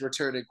makes his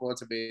return in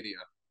Quantumania.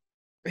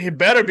 He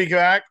better be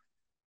back.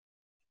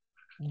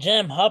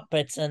 Jim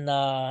Huppert's in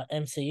the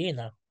MCU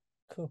now.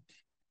 Cool.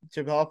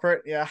 Jim Halpert,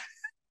 yeah.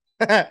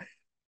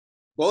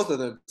 Both of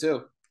them,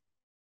 too.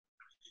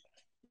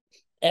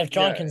 If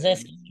John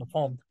Krasinski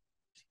performed.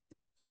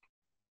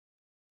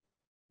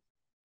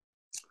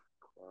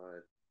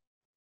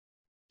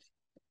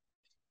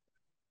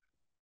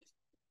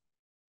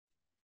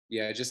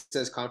 Yeah, it just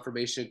says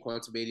confirmation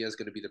Quantumania is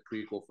going to be the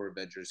prequel for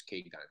Avengers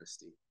King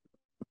Dynasty.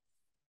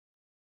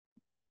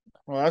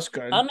 Well, that's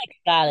good. I'm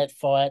excited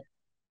for it.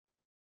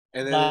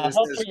 And then but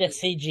hopefully the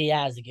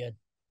CGI is good.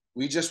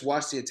 We just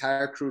watched the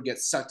entire crew get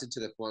sucked into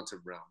the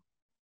quantum realm.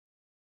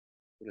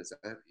 What does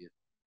that mean?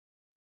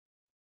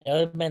 It would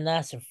have been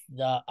nice if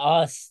the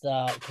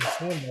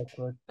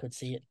consumer could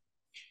see it.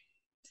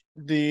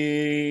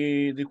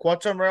 The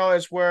quantum realm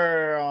is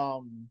where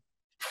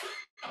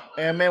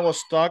Ant-Man was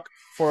stuck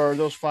for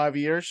those 5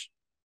 years.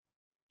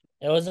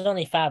 It was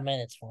only 5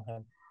 minutes for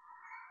him.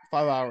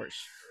 5 hours.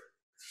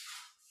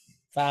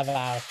 5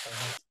 hours for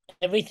him.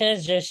 Everything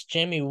is just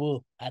Jimmy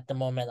Woo at the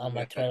moment on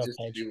my Twitter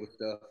page.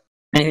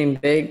 Anything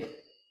big?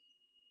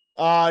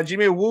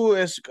 Jimmy Woo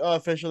is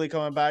officially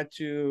coming back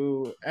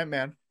to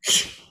Ant-Man.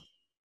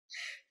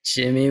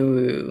 Jimmy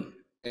Woo.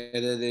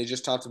 And then they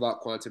just talked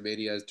about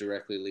Quantumania as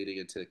directly leading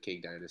into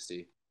King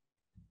Dynasty.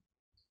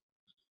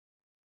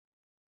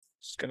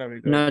 It's gonna be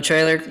good. No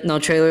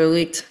trailer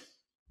leaked?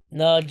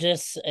 No,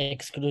 just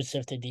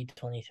exclusive to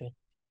D23.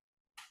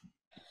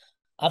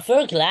 I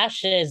feel like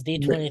last year's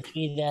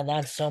D23 they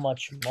announced so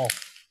much more.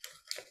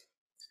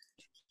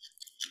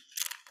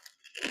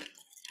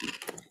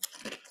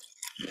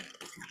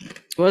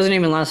 It wasn't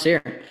even last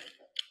year.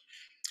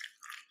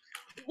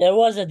 There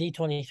was a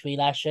D23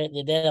 last year.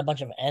 They did a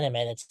bunch of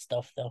animated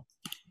stuff though.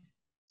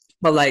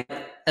 But like,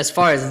 as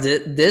far as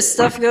this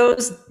stuff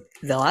goes,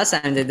 the last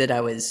time they did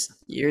that was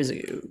years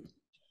ago.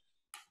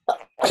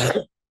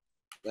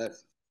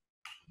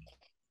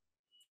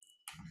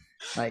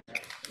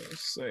 Like, let's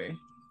see.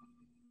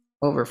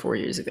 Over 4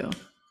 years ago.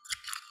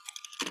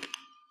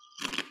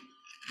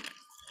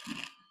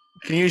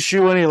 Can you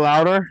shoot any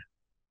louder?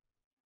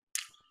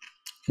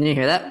 Can you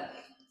hear that?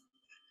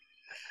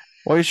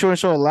 Why are you shooting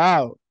so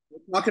loud?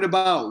 We're talking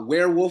about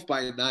Werewolf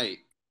by Night.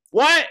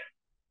 What?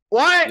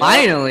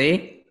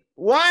 Finally.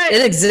 What?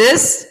 It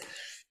exists?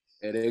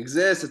 It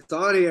exists. It's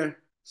on here.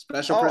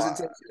 Special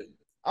presentation.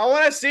 I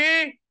want to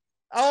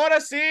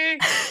see.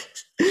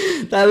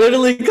 That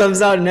literally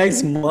comes out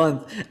next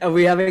month, and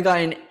we haven't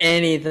gotten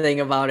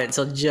anything about it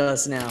till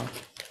just now.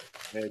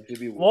 Man,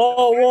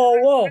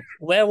 whoa.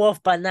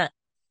 Werewolf by Night.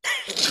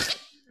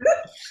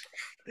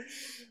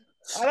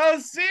 I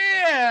don't see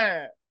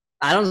it.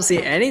 I don't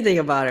see anything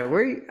about it.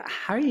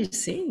 How are you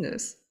seeing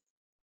this?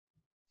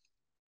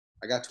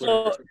 I got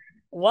Twitter. So,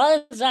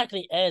 what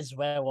exactly is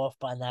Werewolf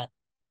by Night?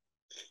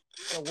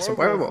 It's a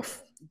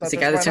werewolf. It's a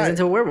guy that turns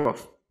into a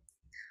werewolf.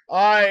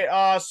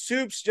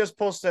 Soups just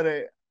posted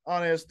it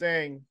on his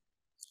thing.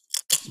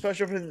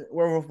 special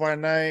Werewolf by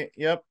Night.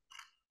 Yep.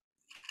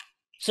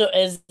 So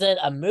is it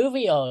a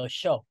movie or a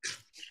show?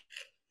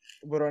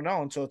 We don't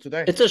know until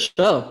today. It's a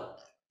show.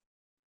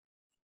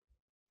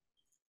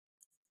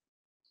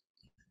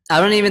 I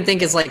don't even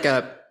think it's like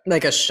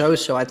a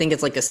show. I think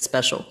it's like a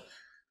special.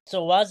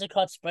 So why is it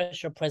called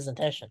special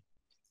presentation?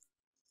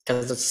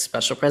 Because it's a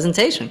special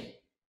presentation.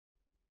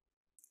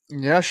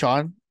 Yeah,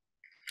 Shawn.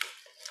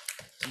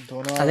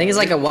 I think it's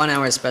like a 1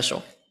 hour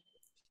special.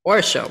 Or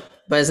a show.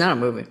 But it's not a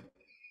movie.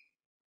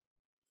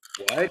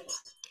 What?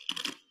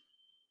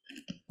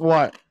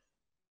 What?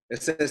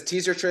 It says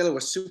teaser trailer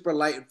was super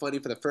light and funny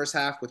for the first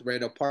half with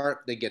Randall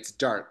Park, then gets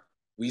dark.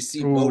 We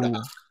see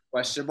MODOK,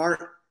 question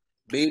mark.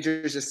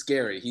 Majors is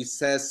scary. He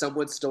says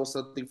someone stole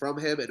something from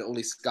him and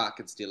only Scott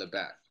can steal it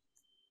back.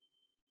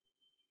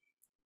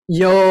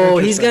 Yo,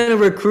 he's gonna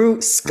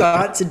recruit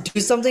Scott to do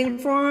something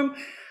for him?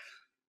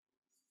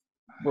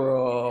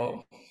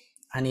 Bro,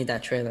 I need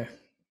that trailer.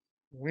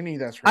 We need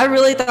that trailer. I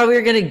really thought we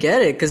were gonna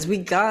get it because we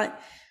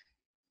got,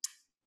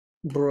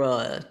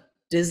 bruh,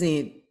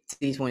 Disney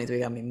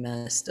D23 got me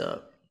messed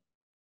up.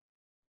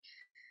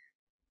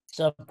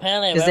 So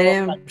apparently, because they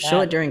didn't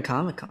show it during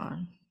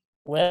Comic-Con.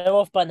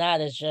 Werewolf by Night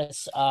is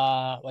just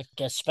like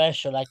a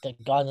special, like the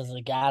Guardians of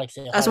the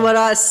Galaxy. That's what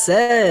I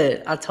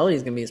said. I told you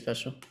it's gonna be a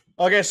special.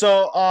 Okay,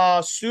 so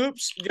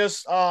Soups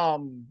just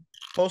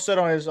posted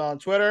on his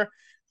Twitter.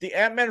 The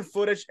Ant-Man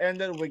footage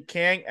ended with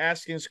Kang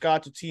asking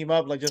Scott to team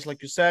up, just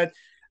like you said.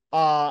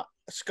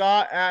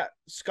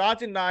 Scott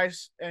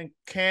denies and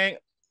Kang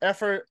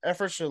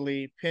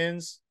effortlessly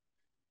pins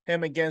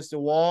him against the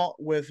wall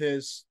with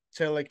his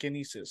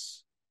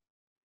telekinesis.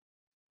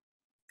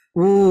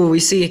 Ooh, we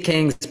see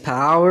Kang's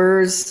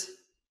powers.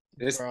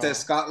 It says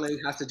Scotland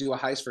has to do a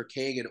heist for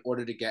Kang in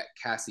order to get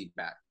Cassie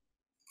back.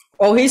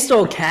 Oh, he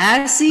stole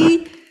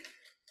Cassie?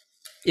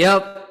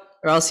 Yep.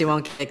 Or else he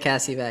won't get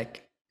Cassie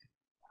back.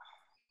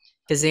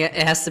 Because it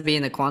has to be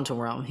in the quantum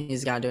realm.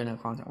 He's got to do it in the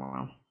quantum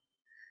realm.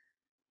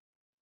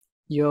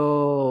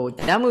 Yo,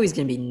 that movie's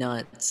going to be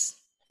nuts.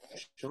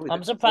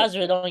 I'm surprised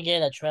we don't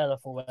get a trailer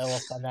for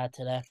Werewolf by Night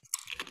today.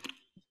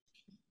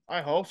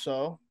 I hope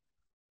so.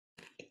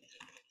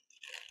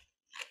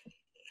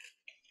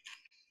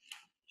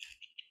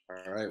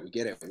 All right, we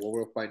get it.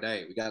 Werewolf by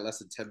Night. We got less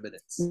than 10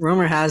 minutes.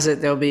 Rumor has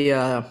it there'll be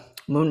a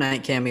Moon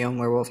Knight cameo in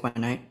Werewolf by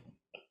Night.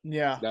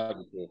 Yeah. That would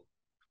be cool.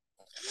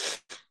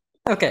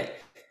 Okay,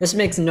 this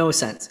makes no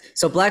sense.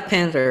 So Black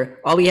Panther,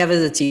 all we have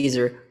is a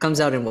teaser, comes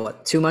out in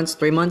what, 2 months,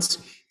 3 months?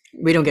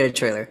 We don't get a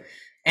trailer.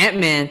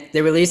 Ant-Man,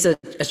 they released an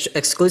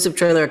exclusive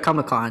trailer at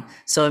Comic-Con,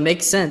 so it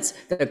makes sense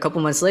that a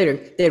couple months later,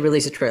 they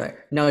release a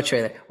trailer. No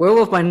trailer.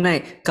 Werewolf by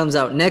Night comes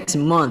out next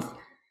month.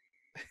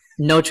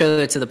 No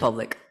trailer to the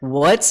public.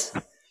 What?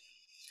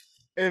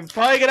 It's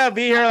probably gonna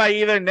be here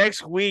either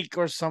next week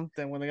or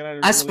something when they're gonna.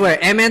 I swear,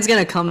 Ant-Man's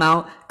gonna come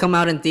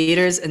out in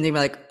theaters, and they'll be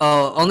like,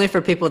 "Oh, only for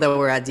people that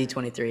were at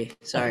D23."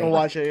 Sorry. I'll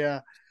watch it.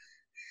 Yeah.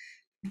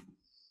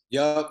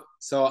 Yup.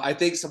 So I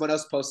think someone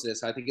else posted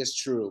this. I think it's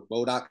true.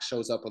 MODOK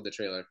shows up on the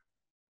trailer.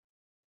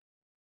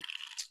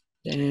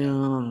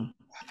 Damn.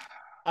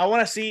 I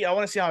want to see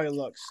how he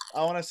looks.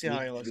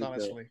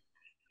 Honestly.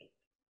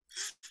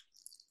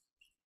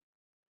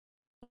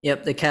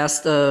 Yep, the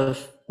cast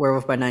of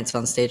Werewolf by Night's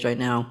on stage right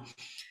now.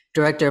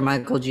 Director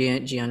Michael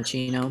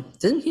Giacchino.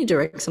 Didn't he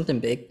direct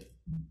something big?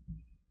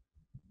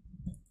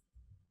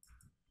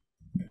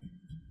 I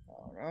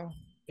don't know.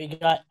 We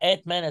got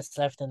 8 minutes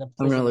left in the.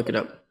 I'm gonna look it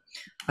up.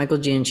 Michael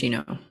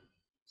Giacchino.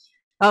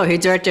 Oh, he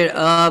directed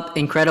Up,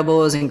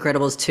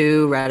 Incredibles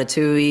 2,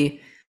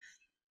 Ratatouille.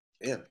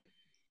 Yeah.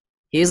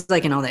 He's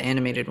like in all the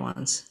animated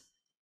ones.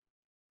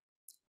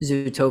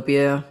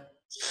 Zootopia.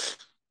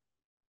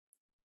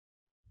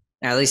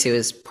 At least he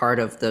was part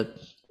of the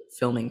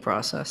filming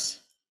process.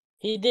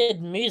 He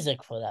did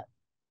music for that.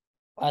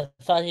 I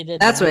thought he did.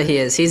 That's what he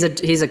is. He's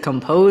a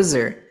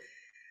composer.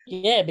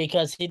 Yeah,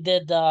 because he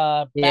did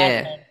the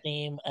Batman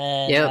theme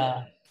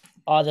and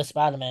all the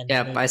Spider-Man.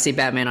 Yep, I see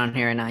Batman on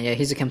here right now. Yeah,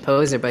 he's a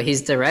composer, but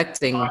he's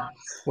directing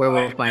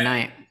Werewolf by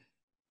Night.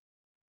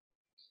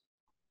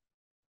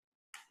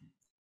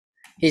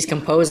 He's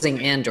composing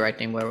and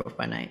directing Werewolf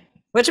by Night.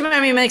 Which,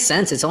 I mean, makes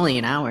sense. It's only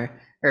an hour.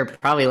 Or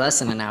probably less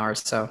than an hour,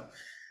 so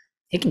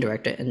he can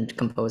direct it and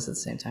compose at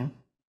the same time.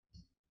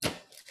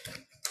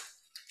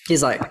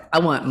 He's like, I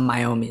want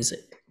my own music.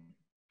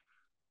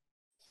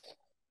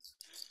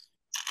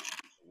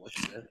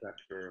 What's that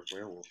after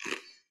Werewolf?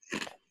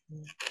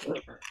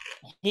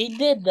 He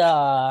did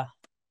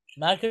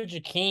Michael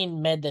Giacchino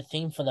made the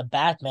theme for the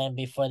Batman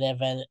before they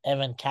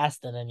even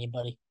casted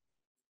anybody.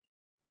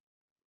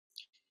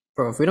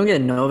 Bro, if we don't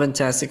get no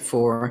Fantastic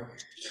Four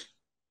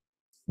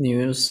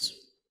news,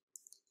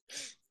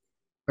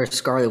 or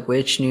Scarlet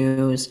Witch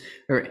news,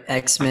 or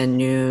X-Men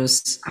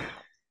news,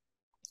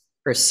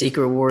 or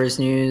Secret Wars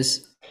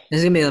news, this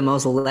is gonna be the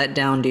most let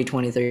down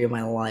D23 of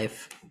my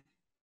life.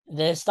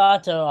 They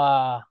start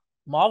to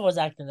Marvel's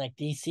acting like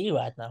DC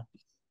right now.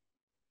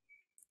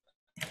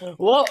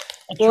 Well,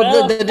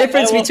 the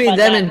difference between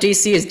them and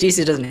DC is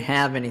DC doesn't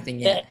have anything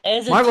yet.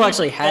 Marvel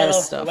actually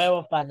has stuff.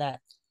 Werewolf by Night.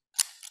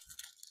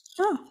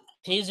 Oh.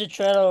 Teaser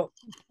trailer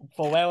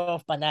for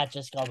Werewolf by Night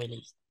just got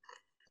released.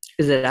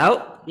 Is it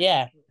out?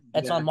 Yeah,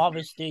 it's on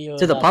Marvel Studios.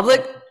 To the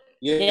public?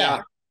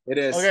 Yeah, it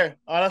is. Okay,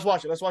 let's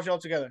watch it. Let's watch it all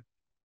together.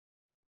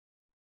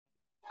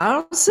 I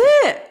don't see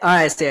it. All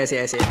right, I see it.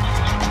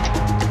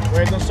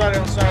 Wait, don't start it.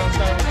 No,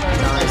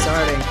 it's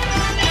starting.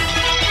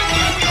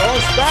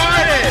 Don't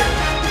start it!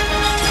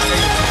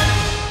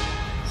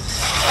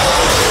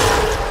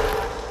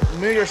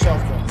 Mute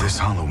yourself, though. This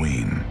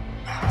Halloween,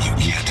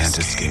 you can't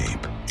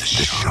escape the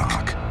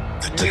shock,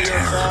 the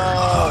terror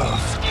of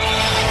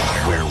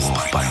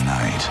Werewolf by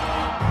Night.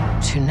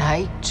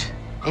 Tonight,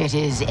 it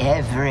is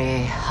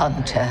every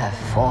hunter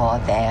for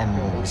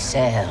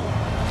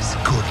themselves.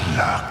 Good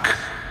luck.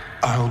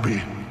 I'll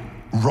be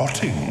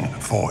rotting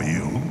for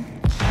you.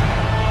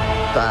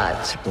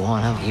 But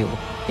one of you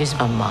is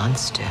a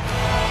monster,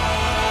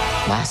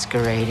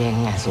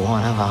 masquerading as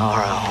one of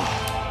our own.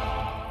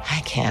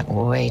 I can't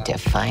wait to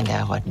find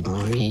out what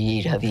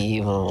breed of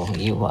evil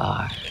you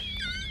are.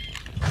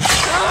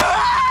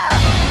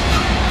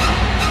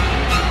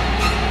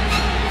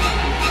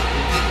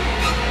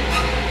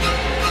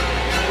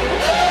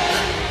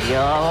 You'll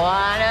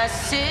wanna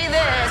see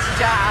this,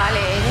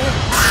 darling.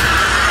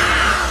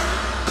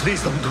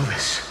 Please don't do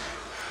this.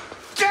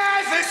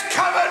 Death is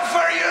coming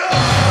for you!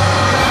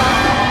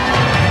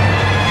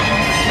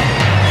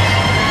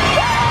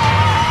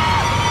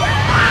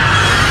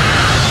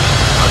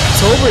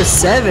 October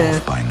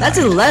 7th? That's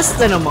in less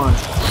than a month.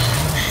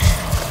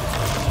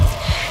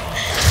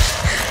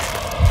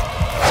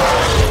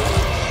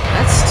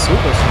 That's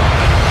super smart.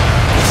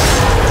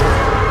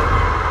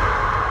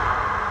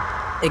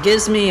 It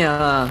gives me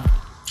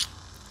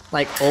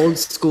like old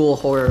school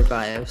horror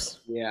vibes.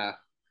 Yeah.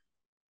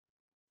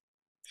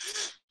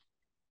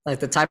 Like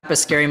the type of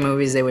scary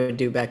movies they would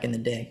do back in the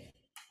day.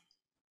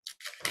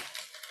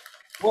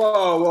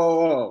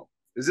 Whoa.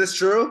 Is this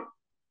true?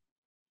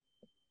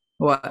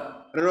 What?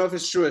 I don't know if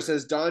it's true. It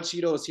says Don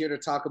Cheadle is here to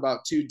talk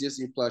about 2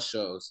 Disney Plus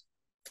shows.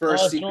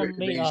 First, Secret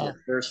Invasion,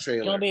 first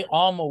trailer. It's gonna be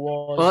Armor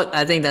Wars. Well,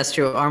 I think that's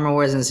true. Armor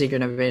Wars and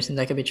Secret Invasion.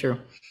 That could be true.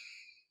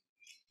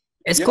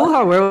 It's cool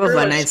how Werewolf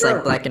by Night's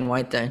like black and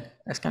white there.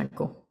 That's kind of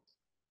cool.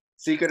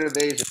 Secret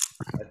Invasion.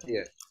 That's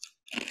it.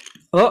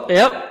 Oh,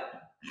 yep.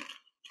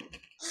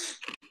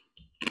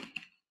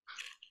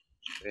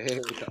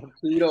 Hey, Don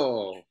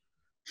Cheadle.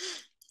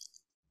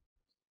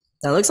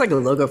 That looks like a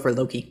logo for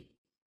Loki.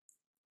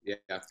 Yeah.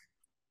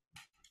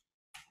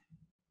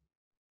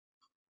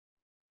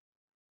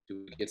 Do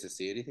we get to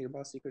see anything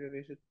about Secret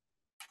Invasion?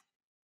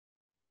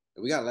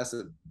 We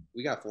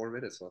got 4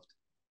 minutes left.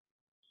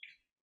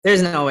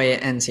 There's no way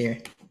it ends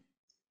here.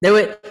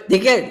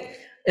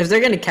 If they're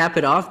gonna cap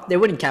it off, they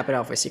wouldn't cap it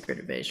off with Secret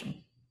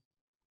Invasion.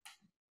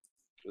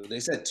 They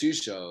said 2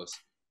 shows.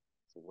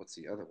 So what's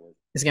the other one?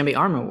 It's gonna be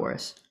Armor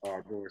Wars.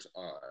 Armor Wars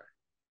are.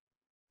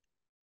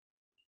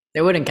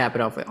 They wouldn't cap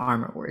it off with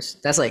Armor Wars.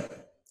 That's like,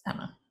 I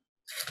don't know.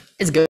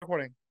 It's good.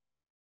 Recording.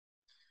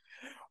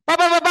 We're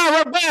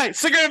back.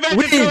 Secret Invasion.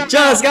 We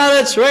just got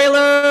a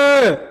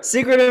trailer.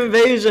 Secret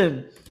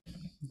Invasion.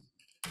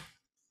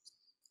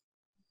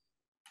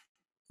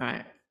 All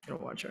right,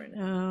 gonna watch it right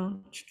now.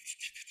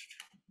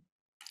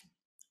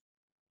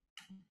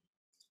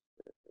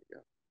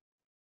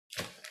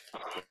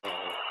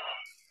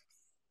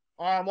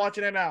 All right, I'm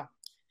watching it now.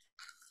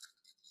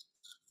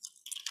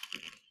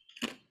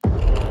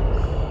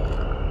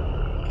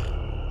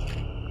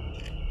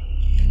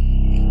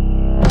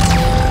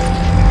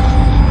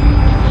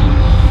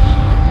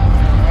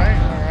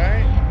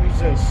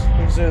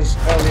 Who's this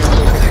alien?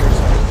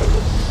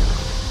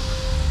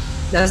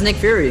 That's Nick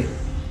Fury.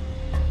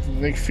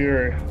 Nick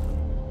Fury.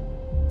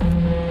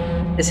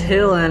 It's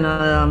Hill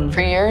and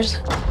For years,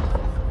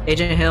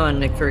 Agent Hill and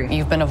Nick Fury.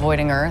 you've been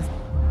avoiding Earth.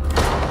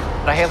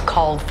 But I have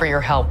called for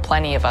your help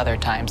plenty of other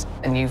times,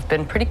 and you've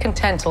been pretty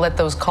content to let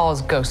those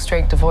calls go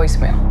straight to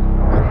voicemail.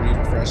 I'm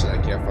refreshing. I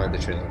can't find the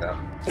trailer now.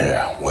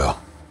 Yeah, well,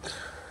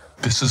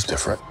 this is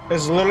different.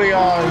 It's literally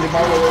on the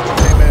Marvel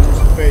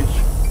Entertainment page.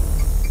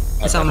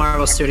 It's on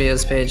Marvel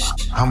Studios page.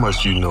 How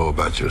much do you know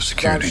about your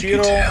security Don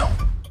Cheadle. detail?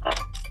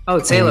 Oh,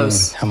 it's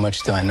Halos. How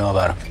much do I know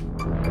about him?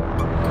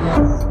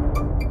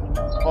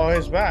 Oh,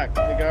 he's back.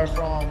 The guy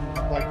from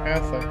Black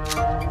Panther.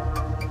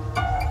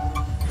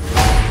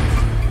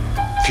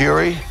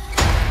 Fury,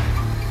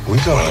 we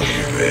gotta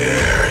be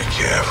very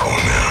careful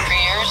now. For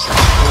years,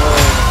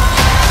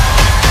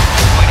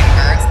 avoiding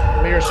Earth.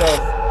 Be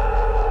yourself.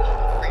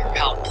 For your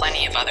help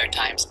plenty of other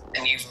times,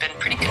 and you've been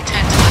pretty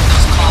content to let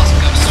those calls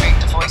go straight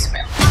to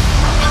voicemail.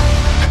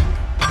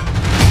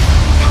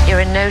 You're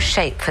in no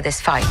shape for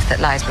this fight that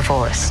lies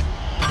before us.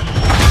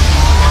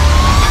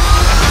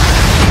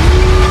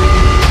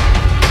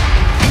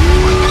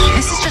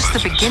 This is just the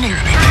beginning.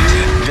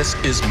 This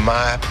is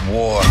my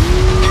war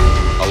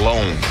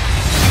alone.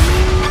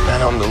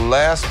 And I'm the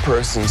last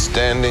person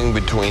standing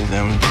between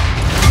them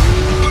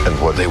and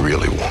what they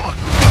really want.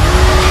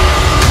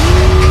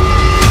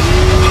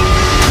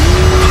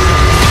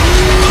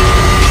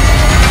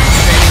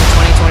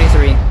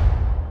 Streaming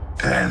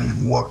 2023.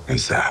 And what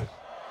is that?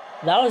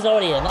 That was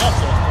already announced. It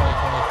was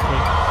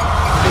 2023.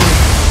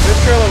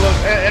 this trailer looks,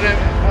 and then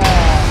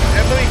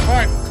Emily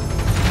Clark.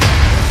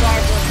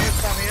 Sorry for the first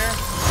time here.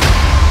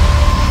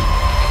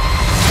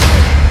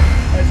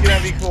 It's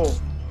gonna be cool.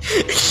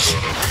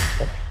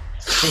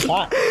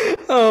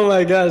 Oh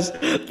my gosh,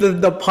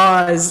 the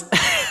pause,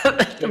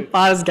 the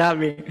pause got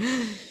me.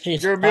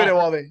 You're muted,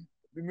 Waldie.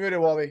 You're muted,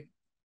 Waldie.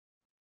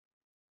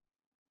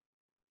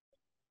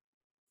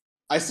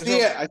 I see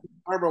it. I see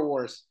Armor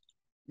Wars.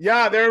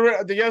 Yeah,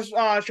 they just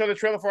show the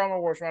trailer for Armor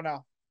Wars right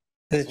now.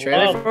 The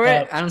trailer for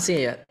it? I don't see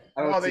it yet.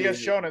 Oh, they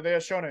just shown it. They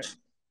just shown it.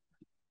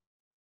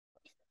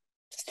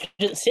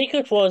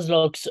 Secret Wars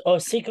looks, or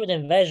Secret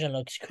Invasion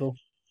looks cool.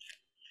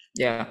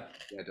 Yeah.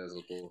 Yeah, it does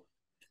look cool.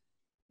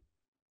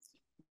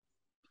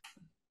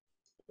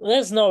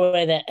 There's no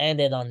way they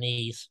ended on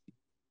these.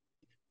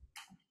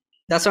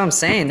 That's what I'm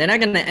saying. They're not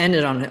going to end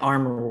it on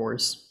Armor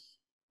Wars.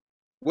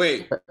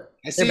 Wait,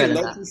 I see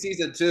Loki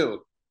season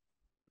 2.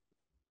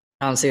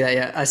 I don't see that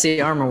yet. I see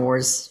Armor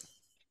Wars.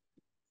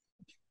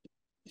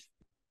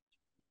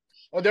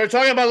 Oh, they're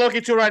talking about Loki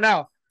 2 right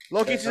now.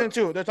 Loki season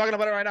 2. They're talking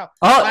about it right now.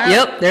 Oh,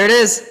 yep, there it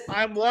is.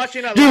 I'm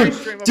watching a live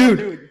stream of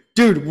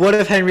dude, what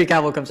if Henry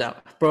Cavill comes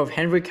out? Bro, if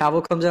Henry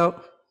Cavill comes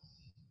out.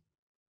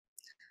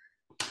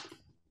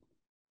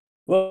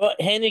 Well,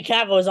 Henry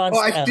Cavill is on. Oh,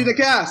 I see the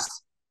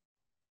cast.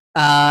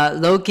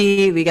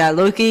 Loki, we got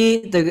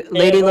Loki, the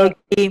Lady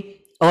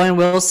Loki, Owen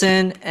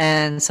Wilson,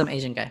 and some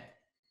Asian guy.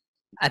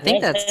 I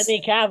think that's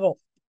Henry Cavill.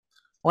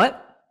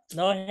 What?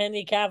 No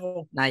Henry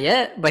Cavill. Not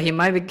yet, but he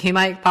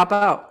might pop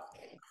out.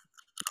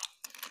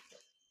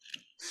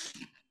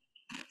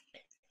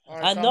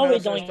 I know we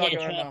don't get a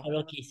trailer for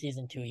Loki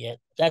season 2 yet.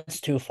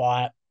 That's too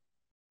far.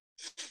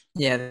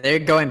 Yeah, they're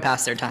going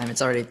past their time. It's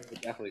already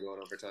definitely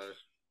going over time.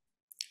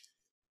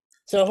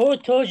 So who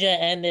told you it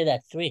ended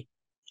at 3?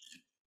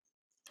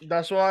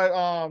 That's why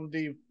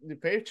the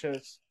page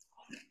is.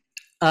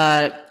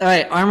 All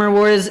right, Armor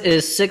Wars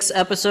is 6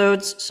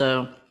 episodes,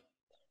 so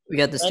we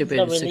got the stupid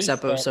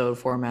 6-episode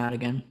format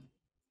again.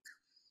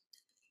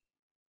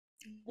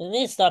 They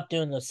need to stop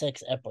doing the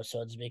 6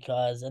 episodes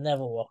because it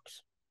never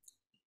works.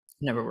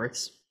 Never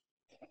works.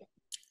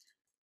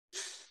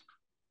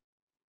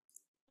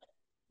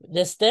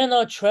 There's still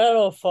no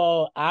trailer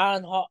for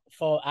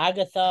for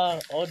Agatha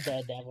or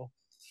Daredevil.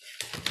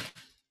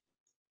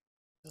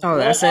 Oh,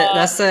 that's it.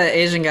 That's the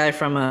Asian guy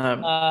from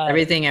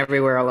Everything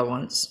Everywhere All at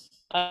Once.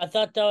 I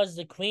thought that was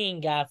the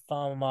Queen guy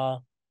from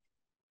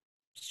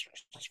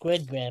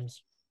Squid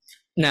Games.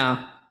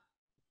 No.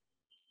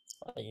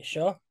 Are you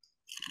sure?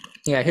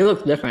 Yeah, he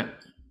looks different.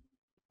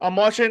 I'm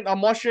watching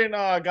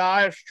a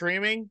guy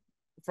streaming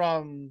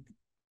from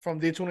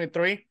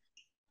D23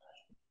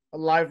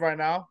 live right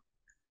now.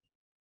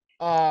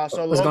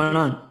 So what's going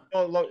on?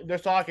 Look, they're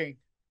talking.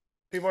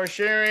 People are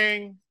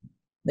sharing.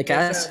 The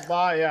cast?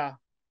 Yeah.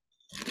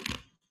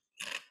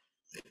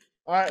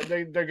 All right,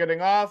 they're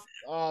getting off.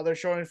 They're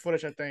showing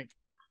footage, I think.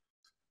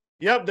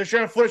 Yep, they're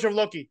showing footage of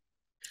Loki.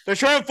 They're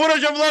showing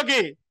footage of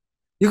Loki.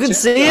 You can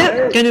see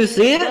it? Can you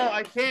see it? No,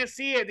 I can't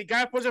see it. The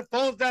guy puts his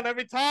phones down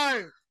every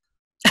time.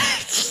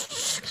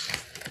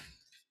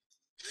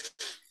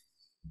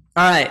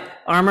 All right,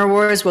 Armor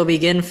Wars will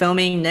begin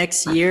filming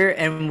next year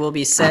and will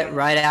be set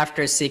right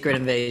after Secret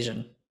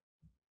Invasion.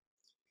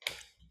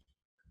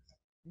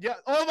 Yeah.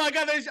 Oh my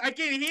God! I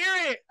can hear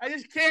it. I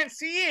just can't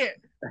see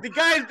it. The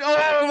guys.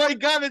 Oh my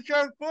God! They're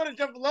showing footage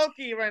of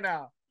Loki right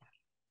now.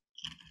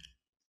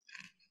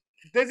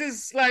 This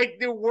is like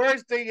the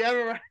worst thing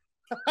ever. Right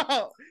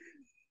now.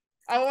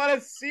 I want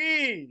to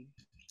see.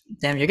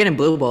 Damn, you're getting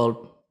blue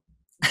balled.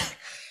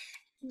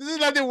 This is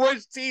like the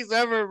worst tease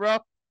ever, bro.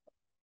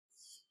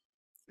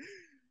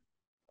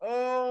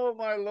 Oh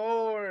my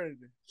Lord.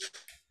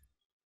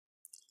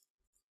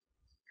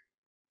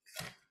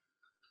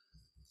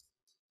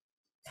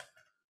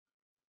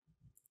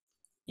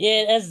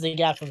 Yeah, that's the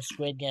guy from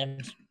Squid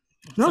Games.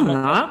 No, I'm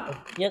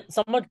not. Yeah,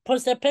 someone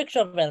puts their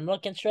picture of him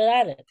looking straight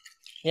at it.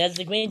 He has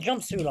the green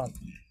jumpsuit on.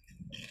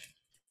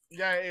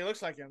 Yeah, it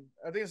looks like him.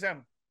 I think it's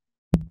him.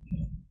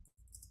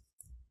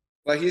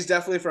 But he's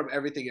definitely from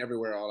Everything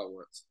Everywhere All at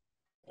Once.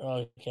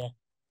 Okay.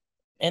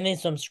 And then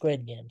some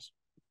Squid Games.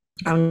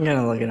 I'm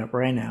gonna look it up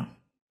right now.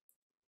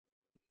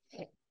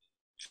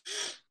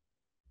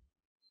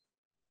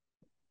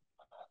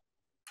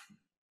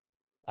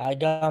 I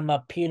got my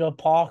Peter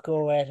Parker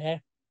right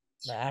here.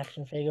 The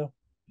action figure.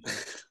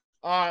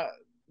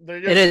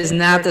 It is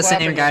not the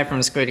same guy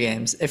from Squid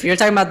Games. If you're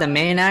talking about the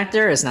main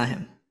actor, it's not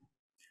him.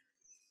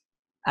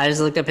 I just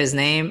looked up his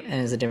name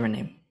and it's a different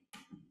name.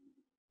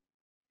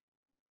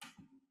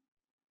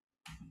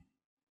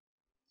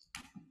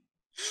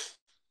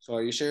 So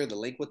are you sharing the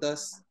link with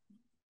us?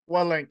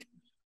 What link?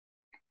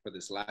 For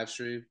this live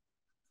stream?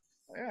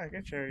 Yeah, I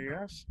can share you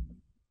guys.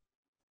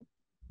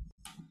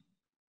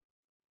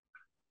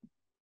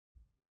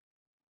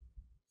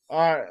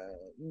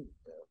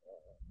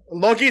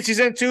 Loki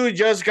season 2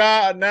 just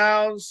got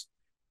announced.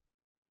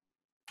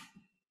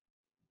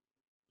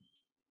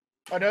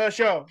 Another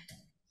show.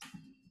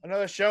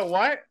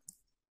 What?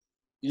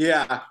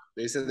 Yeah,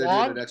 they said they're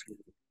doing the next one.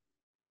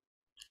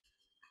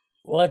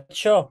 What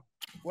show?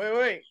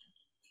 Wait.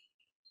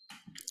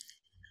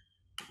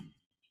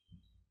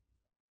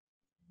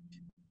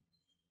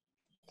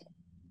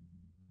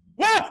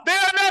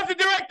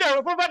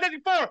 for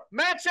Fantastic Four.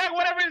 Matt Shack,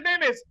 whatever his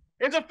name is.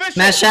 It's official.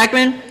 Matt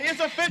Shackman? It's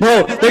official.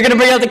 Bro, they're gonna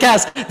bring out the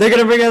cast. They're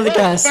gonna bring out the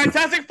cast.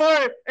 Fantastic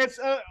Four. It's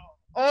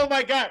oh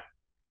my god.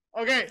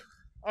 Okay.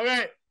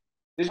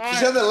 Did you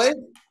send the link?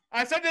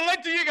 I sent the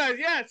link to you guys.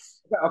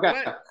 Yes.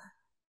 Okay.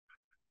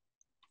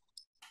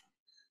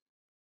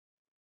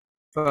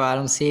 Bro, I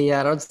don't see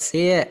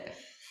it.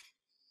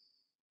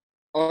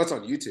 Oh, it's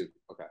on YouTube.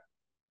 Okay.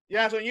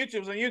 Yeah, it's on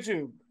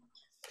YouTube.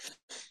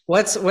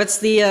 What's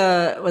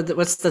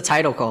the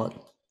title called?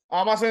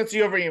 I'm gonna send it to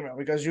you over email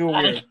because you're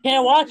weird. I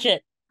can't watch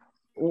it.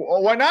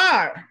 Why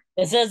not?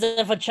 It says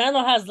if a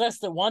channel has less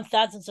than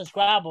 1,000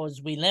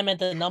 subscribers, we limit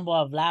the number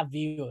of live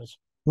viewers.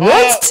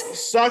 What?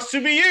 Sucks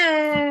to be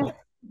you.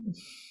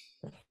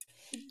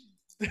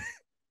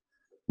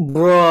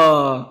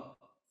 Bro.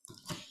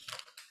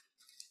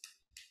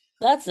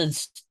 That's the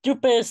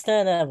stupidest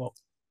thing ever.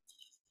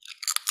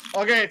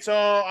 Okay,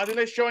 so I think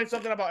they're showing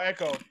something about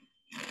Echo.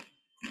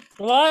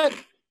 What?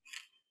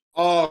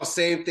 Oh,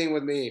 same thing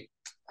with me.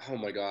 Oh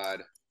my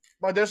god.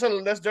 But there's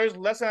less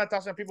than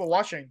 1,000 people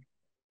watching.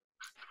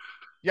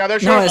 Yeah, they're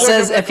showing. No, it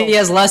says if he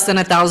has less than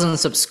 1,000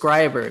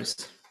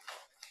 subscribers.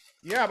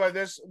 Yeah, but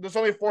there's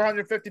only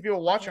 450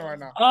 people watching right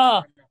now.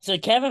 Oh, so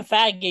Kevin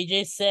Feige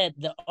just said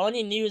the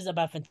only news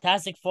about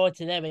Fantastic Four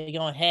today we're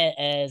going to hit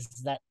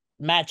is that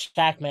Matt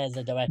Shackman is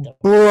the director.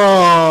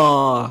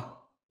 Bro.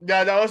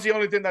 Yeah, that was the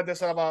only thing that they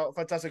said about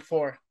Fantastic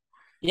Four.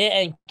 Yeah,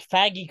 and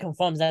Feige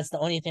confirms that's the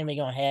only thing we're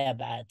going to hear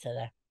about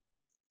today.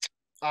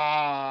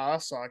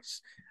 That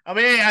sucks. I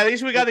mean, at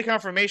least we got the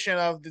confirmation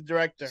of the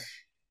director.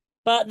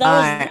 But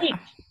that was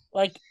leaked.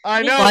 Like,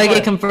 I know.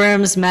 Feige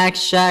confirms Max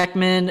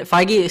Shackman.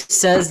 Feige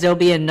says there'll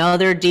be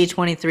another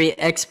D23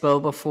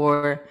 Expo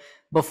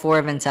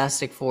before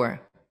Fantastic Four.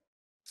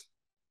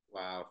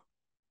 Wow.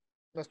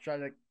 That's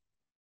tragic.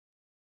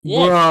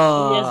 Yeah,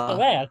 Bro. yes,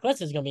 correct. Of course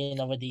there's going to be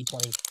another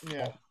D20.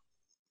 Yeah.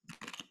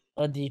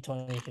 Or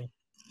D23.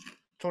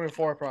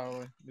 24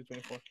 probably.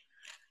 D24.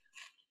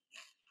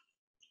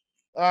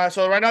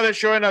 So right now they're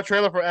showing a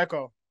trailer for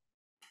Echo.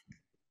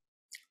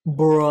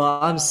 Bro,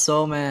 I'm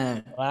so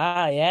mad.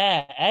 Wow,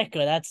 yeah,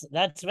 Echo.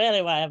 That's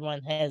really what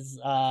everyone has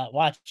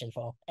watching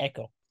for.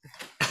 Echo.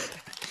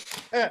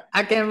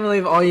 I can't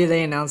believe all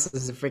they announced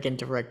is the freaking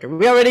director.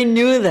 We already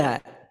knew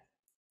that.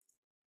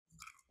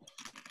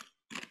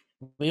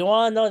 We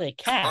want to know the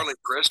cast. Charlie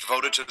Crist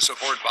voted to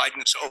support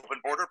Biden's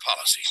open border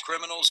policies.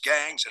 Criminals,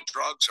 gangs, and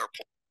drugs are.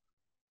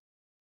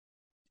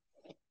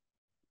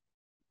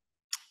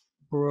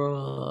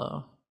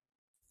 Bro.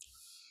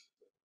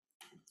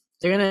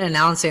 They're gonna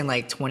announce it in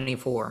like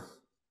 24.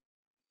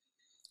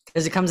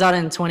 Because it comes out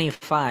in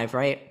 25,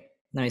 right?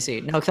 Let me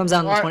see. No, it comes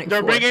out in 24.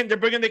 They're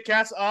bringing the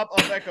cast up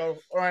of Echo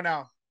right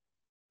now.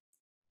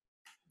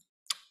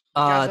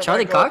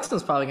 Charlie Cox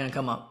is probably gonna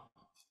come up.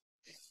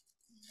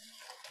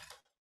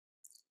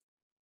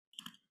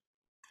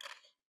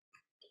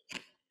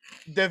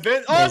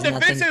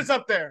 Vincent's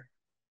up there.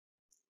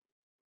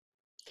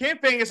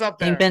 Kingpin is up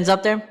there. Kingpin's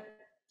up there?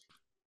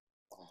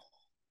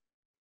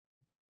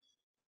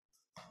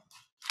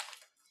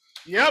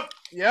 Yep.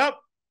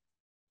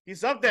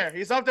 He's up there.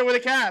 He's up there with the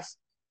cast.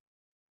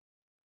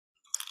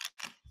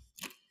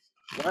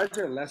 Why is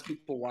there less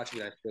people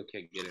watching? I still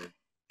can't get in.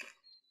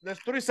 There's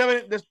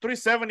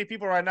 370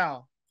 people right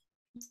now.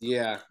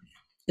 Yeah.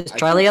 Is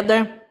Charlie up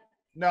there?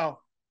 No.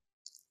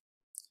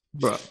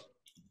 Bro.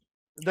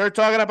 They're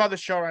talking about the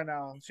show right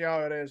now. See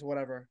how it is,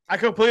 whatever. I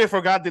completely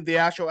forgot that the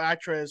actual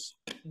actress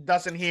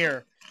doesn't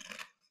hear.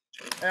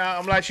 And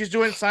I'm like, she's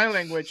doing sign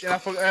language. And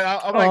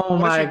I'm like, oh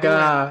my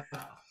god.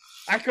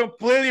 I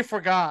completely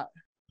forgot.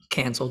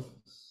 Canceled.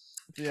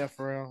 Yeah,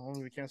 for real. I'm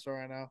gonna be canceled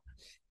right now.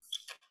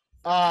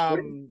 What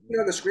do you see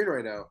on the screen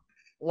right now?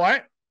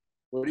 What?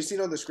 What do you see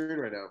on the screen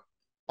right now?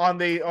 On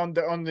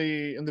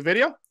the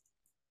video?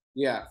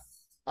 Yeah.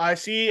 I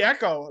see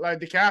Echo, like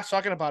the cast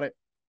talking about it.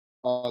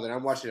 Oh, then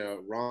I'm watching a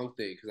wrong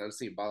thing because I'm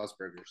seeing Bob's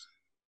Burgers.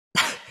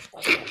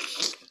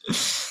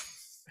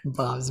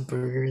 Bob's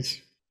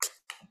Burgers.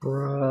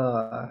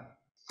 Bruh.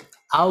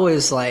 I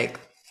was like,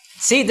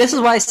 see, this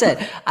is what I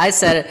said. I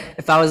said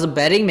if I was a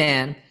betting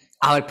man,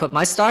 I would put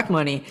my stock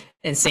money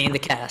in seeing the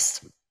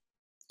cast.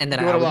 And then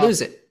I would lose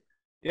it.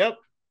 Yep.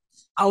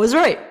 I was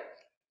right.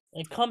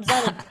 It comes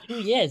out in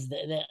 2 years.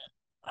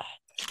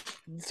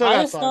 So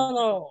I just don't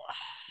know.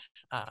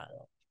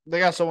 They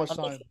got so much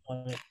time.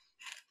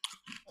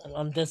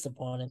 I'm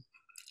disappointed.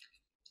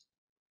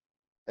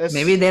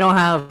 Maybe they don't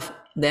have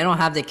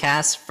the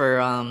cast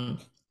for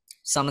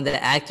some of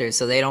the actors,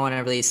 so they don't want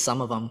to release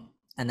some of them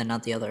and then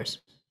not the others.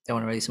 They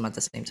want to release them at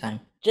the same time.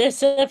 Just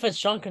say if it's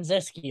Shawn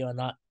Krasinski or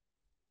not.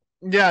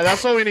 Yeah,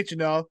 that's all we need to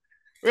know.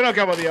 We don't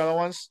care about the other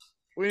ones.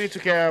 We need to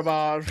care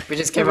about. We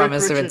just care about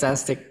Mr.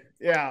 Fantastic.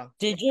 Yeah.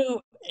 Did you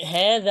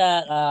hear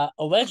that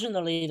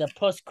originally the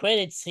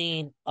post-credit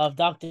scene of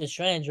Doctor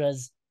Strange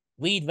was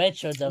Reed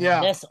Richards of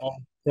this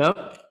arm?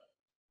 Yep.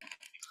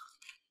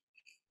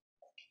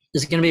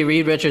 It's going to be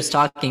Reed Richards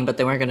talking, but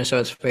they weren't going to show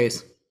his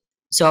face.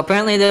 So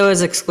apparently there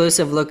was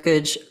exclusive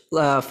footage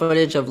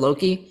of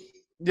Loki.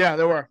 Yeah,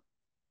 there were.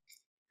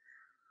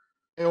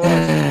 It was.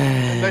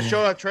 And they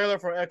showed a trailer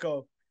for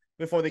Echo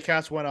before the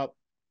cast went up.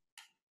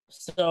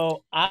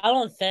 So I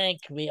don't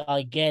think we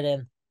are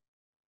getting.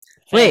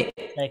 Wait,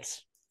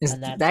 Six is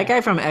that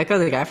guy from Echo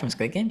the guy from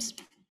Squid Games?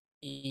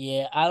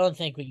 Yeah, I don't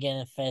think we're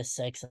getting Phase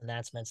 6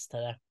 announcements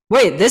today.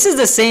 Wait, this is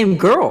the same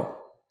girl.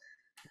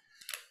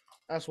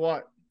 That's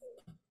what.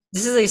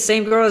 This is the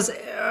same girl as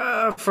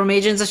from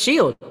Agents of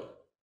S.H.I.E.L.D.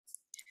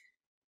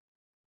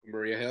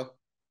 Maria Hill?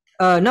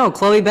 No,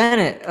 Chloe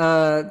Bennett.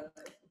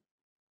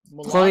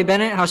 Chloe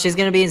Bennett, how she's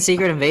gonna be in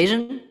Secret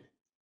Invasion?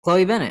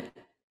 Chloe Bennett,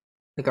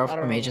 the girl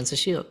from Agents of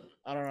S.H.I.E.L.D.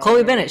 I don't know.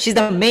 Chloe Bennett, she's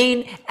the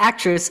main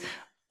actress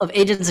of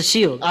Agents of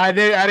S.H.I.E.L.D. I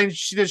didn't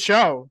see the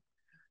show.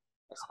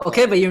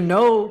 Okay, but you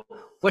know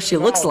what she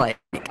looks like.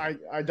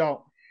 I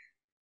don't.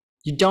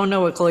 You don't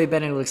know what Chloe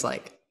Bennett looks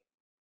like.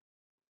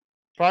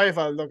 Probably if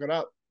I look it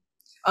up.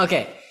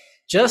 Okay,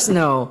 just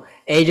know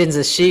Agents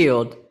of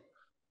S.H.I.E.L.D.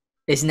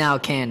 is now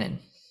canon.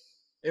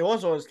 It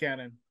was always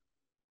canon.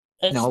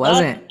 It's no, it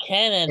wasn't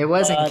canon. It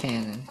wasn't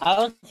canon. I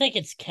don't think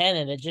it's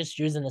canon. They're just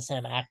using the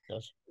same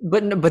actors.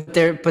 But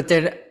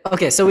they're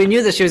okay. So we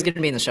knew that she was going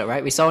to be in the show,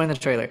 right? We saw her in the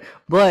trailer,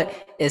 but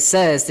it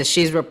says that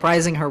she's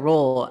reprising her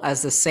role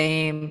as the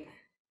same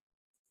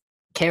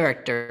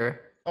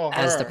character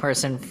as the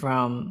person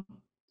from,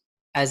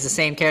 as the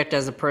same character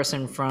as the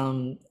person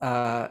from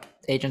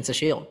Agents of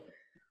S.H.I.E.L.D.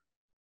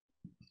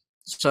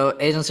 So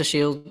Agents of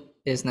S.H.I.E.L.D.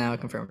 is now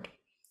confirmed.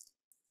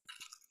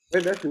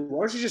 Wait, Matthew,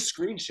 why don't you just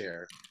screen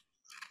share?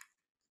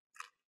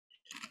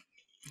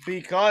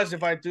 Because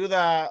if I do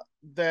that,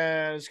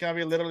 then it's gonna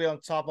be literally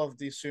on top of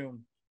the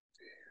Zoom.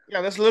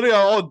 Yeah, that's literally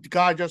an old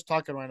guy just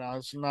talking right now.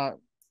 It's not.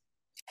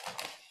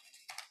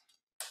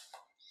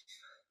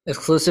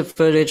 Exclusive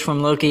footage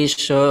from Loki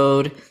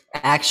showed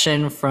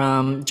action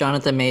from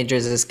Jonathan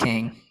Majors as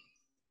King.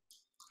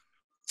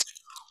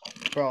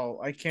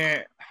 Bro, I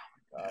can't.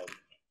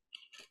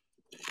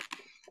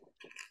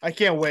 I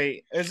can't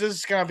wait. Is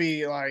this gonna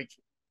be like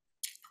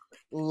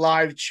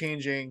life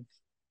changing?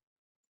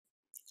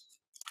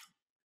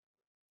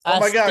 Oh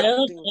my god! I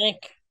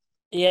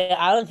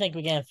don't think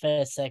we're getting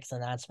Phase 6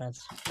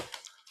 announcements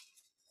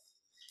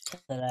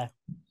today.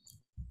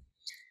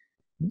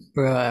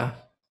 Bruh.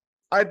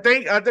 I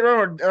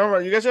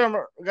remember. You guys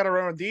gotta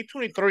remember.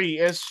 D23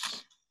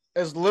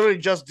 is literally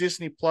just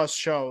Disney Plus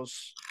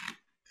shows,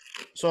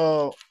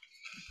 so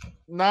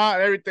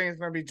not everything is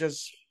gonna be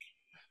just.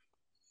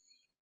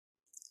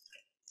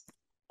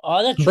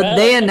 But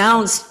they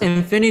announced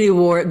Infinity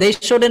War. They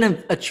showed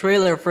a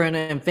trailer for an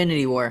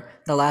Infinity War,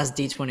 the last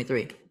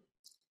D23.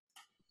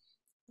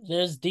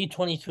 There's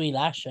D23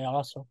 last year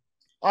also.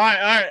 All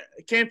right.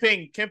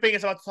 Camping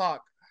is about to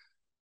talk.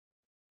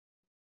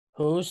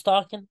 Who's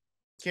talking?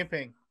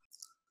 Camping.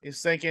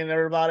 He's thanking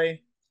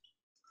everybody.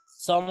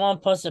 Someone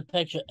posted a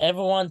picture.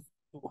 Everyone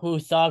who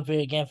thought we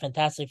were getting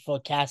Fantastic Four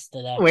cast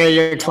today. Wear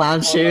your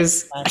clown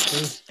shoes.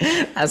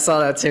 I saw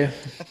that too.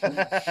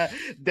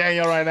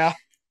 Daniel right now.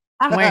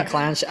 I'm wearing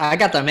clown shoes. I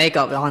got the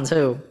makeup on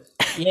too.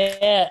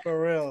 Yeah.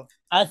 For real.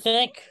 I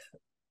think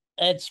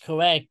it's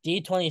correct.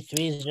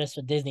 D23 is just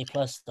for Disney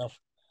Plus stuff.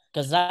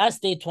 Because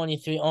last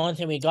D23, only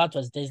thing we got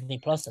was Disney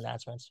Plus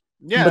announcements.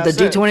 Yeah, but the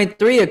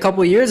D23 a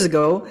couple years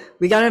ago,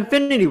 we got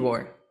Infinity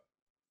War.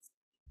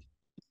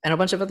 And a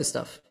bunch of other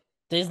stuff.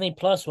 Disney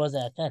Plus was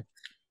at 10.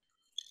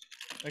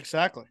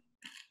 Exactly.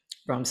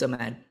 Bro, I'm so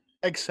mad.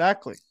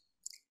 Exactly.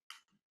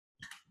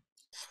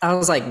 I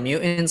was like,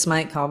 mutants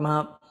might come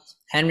up.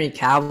 Henry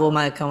Cavill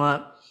might come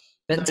up.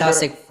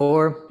 Fantastic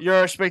Four.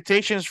 Your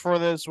expectations for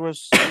this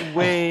was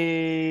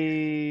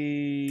way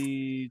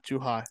too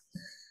high.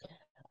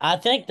 I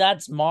think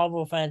that's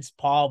Marvel fans'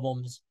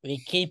 problems. We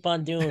keep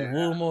on doing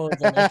rumors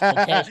and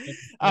expectations.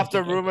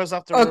 after rumors.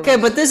 Okay,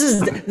 but this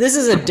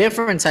is a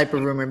different type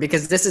of rumor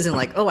because this isn't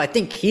like, oh, I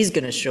think he's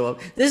gonna show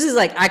up. This is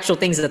like actual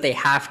things that they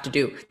have to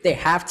do. They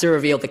have to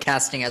reveal the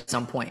casting at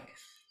some point.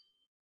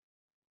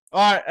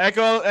 All right,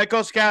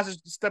 Echo's cast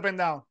is stepping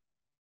down.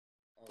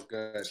 Oh,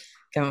 good.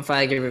 Kevin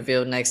Feige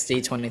revealed next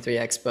D23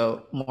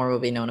 Expo. More will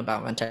be known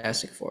about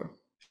Fantastic Four.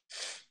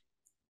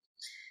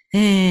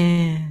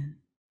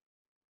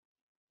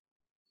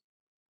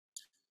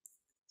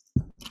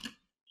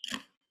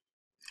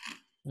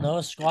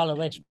 No Scarlet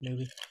Witch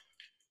movie.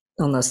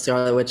 Unless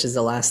Scarlet Witch is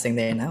the last thing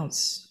they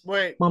announce.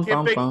 Wait,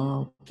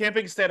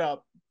 Camping stayed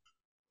up.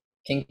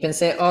 Kingpin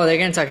said, oh, they're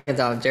going to talk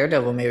about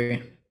Daredevil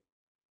maybe.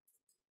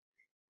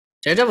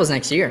 Daredevil's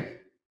next year.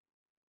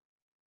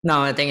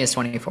 No, I think it's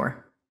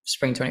 24.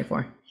 Spring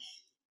 24.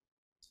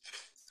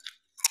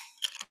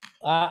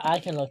 I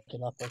can look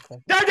it up real quick.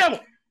 Daredevil!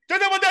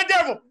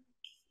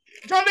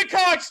 Charlie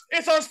Cox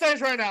is on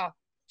stage right now.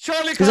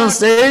 He's on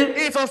stage?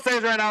 He's on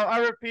stage right now. I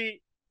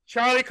repeat,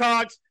 Charlie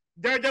Cox,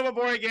 Daredevil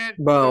boy again.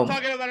 Bro. We're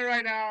talking about it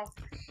right now.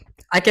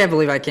 I can't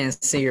believe I can't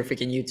see your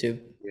freaking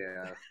YouTube.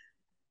 Yeah.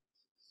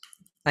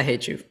 I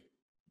hate you.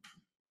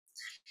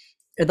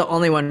 You're the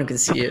only one who can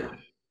see it.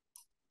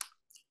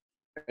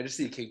 I just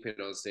see Kingpin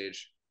on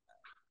stage.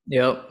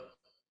 Yep.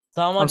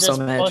 Someone just so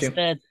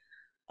posted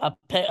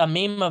a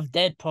meme of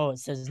Deadpool. It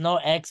says no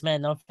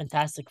X-Men, no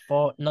Fantastic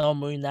Four, no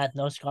Moon Knight,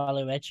 no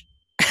Scarlet Witch.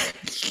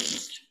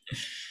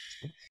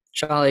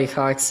 Charlie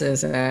Cox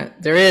is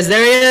at. There he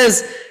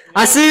is.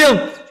 I see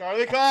him.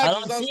 Charlie I Cox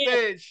don't is on see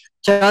stage.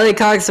 Charlie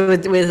Cox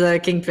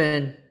with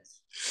Kingpin.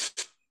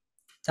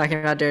 Talking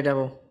about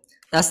Daredevil.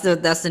 That's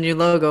the new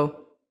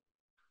logo.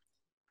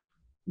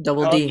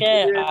 Double D.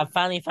 Okay, I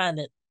finally found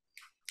it.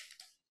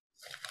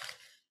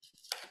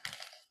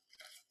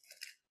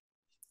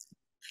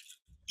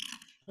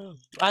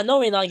 I know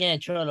we're not getting a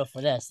trailer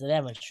for this. They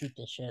haven't shoot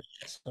this shit.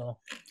 So.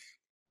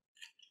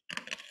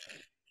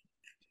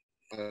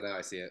 Oh, now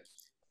I see it.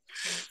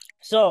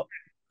 So.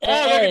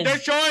 Oh, they're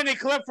showing a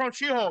clip from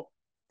She-Hulk,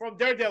 from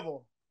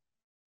Daredevil.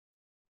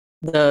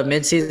 The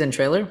mid-season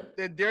trailer?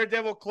 The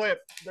Daredevil clip.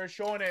 They're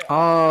showing it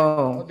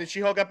on the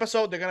She-Hulk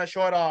episode. They're going to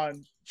show it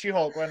on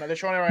She-Hulk right now. They're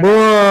showing it right Whoa.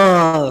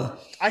 now.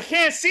 I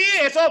can't see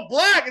it. It's all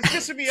black. It's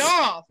pissing me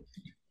off.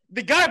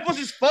 The guy puts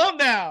his phone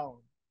down.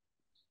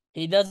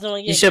 He doesn't want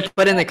to get. You should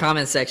put in the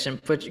comment section.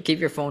 Keep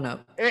your phone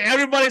up.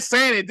 Everybody's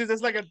saying it.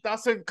 There's like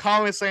 1,000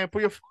 comments saying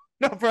put your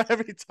phone up for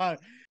every time.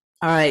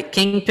 All right,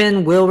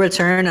 Kingpin will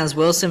return as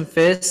Wilson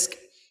Fisk,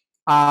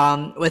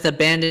 with a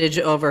bandage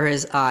over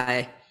his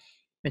eye,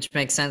 which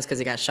makes sense because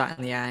he got shot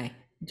in the eye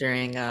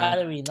during. How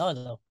do we know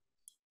though?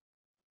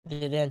 They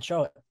didn't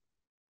show it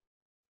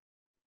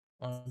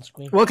on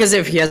screen. Well, because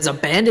if he has a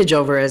bandage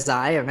over his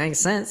eye, it makes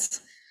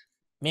sense.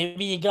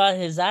 Maybe he got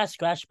his eye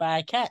scratched by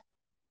a cat.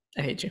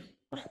 I hate you.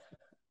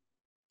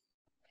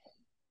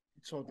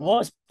 So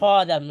Worst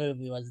part of that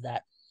movie was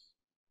that.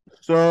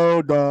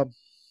 So dumb.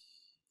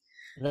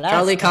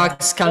 Charlie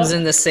Cox comes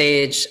in the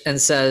stage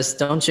and says,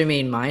 "Don't you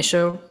mean my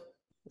show?"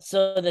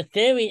 So the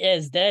theory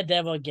is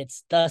Daredevil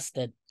gets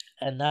dusted,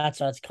 and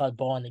that's why it's called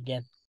Born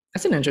Again.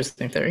 That's an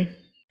interesting theory.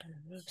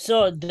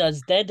 So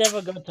does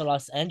Daredevil go to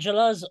Los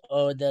Angeles,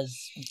 or does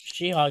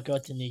She-Hulk go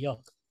to New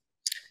York?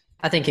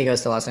 I think he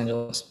goes to Los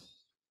Angeles.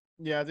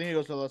 Yeah, I think he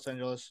goes to Los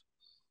Angeles.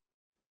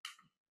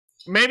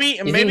 Maybe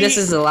think this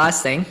is the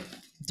last thing?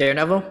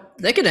 Daredevil?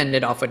 They could end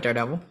it off with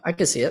Daredevil. I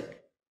could see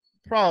it.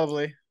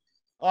 Probably.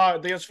 All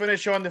right, they just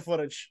finished showing the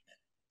footage.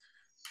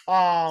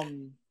 I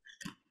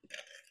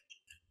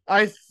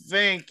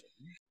think.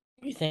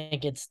 You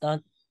think it's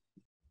done?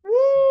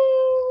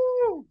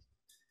 Woo!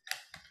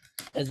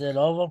 Is it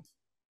over?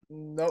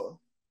 No.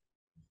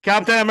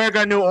 Captain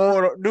America: New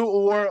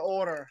World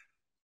Order.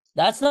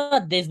 That's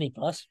not Disney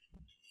Plus.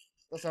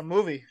 That's a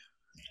movie.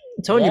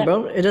 I told you,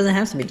 bro. It doesn't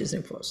have to be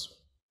Disney Plus.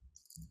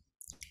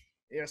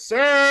 Yes,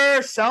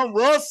 sir. Sam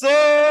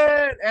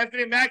Wilson.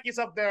 Anthony Mackie's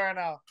up there right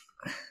now.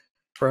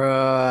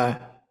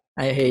 Bruh,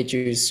 I hate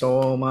you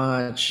so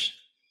much.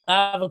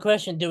 I have a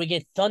question. Do we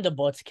get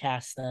Thunderbolts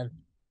cast then?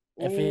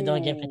 If we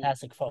don't get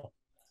Fantastic Four?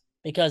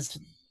 Because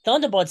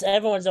Thunderbolts,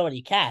 everyone's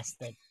already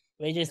casted.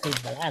 We just need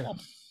the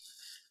lineup.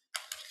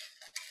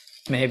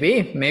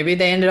 Maybe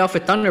they ended off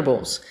with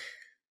Thunderbolts.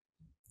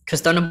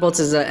 Because Thunderbolts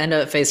is the end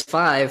of Phase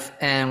 5,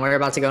 and we're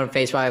about to go to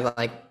Phase 5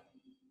 like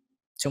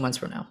 2 months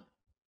from now.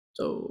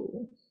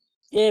 So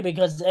yeah,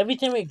 because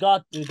everything we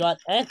got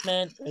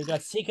Ant-Man, we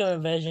got Secret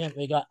Invasion,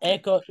 we got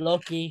Echo,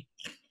 Loki,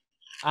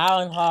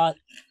 Ironheart,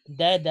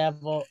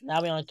 Daredevil.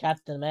 Now we're on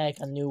Captain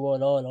America: New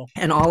World Order,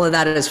 and all of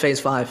that is Phase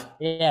 5.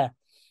 Yeah,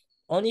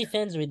 only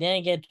things we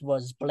didn't get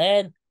was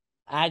Blade,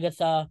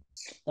 Agatha,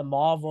 the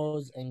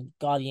Marvels, and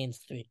Guardians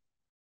 3.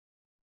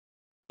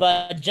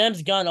 But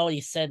James Gunn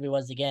already said we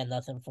was again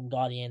nothing from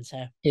Guardians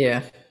here.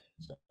 Yeah.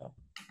 So,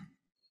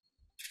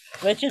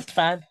 which is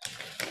fine.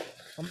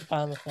 I'm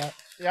fine with that.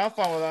 Yeah, I'm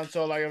fine with that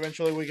until like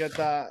eventually we get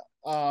that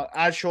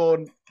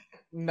actual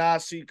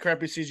Nazi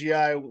crappy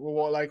CGI,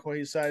 like what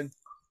he said.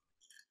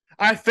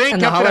 I think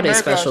and Captain the holiday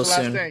America special is the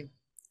last soon. thing.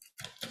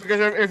 Because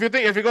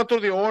if you go through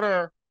the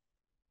order,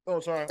 oh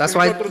sorry. That's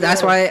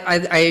why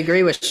I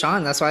agree with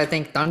Shawn. That's why I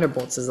think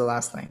Thunderbolts is the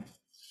last thing.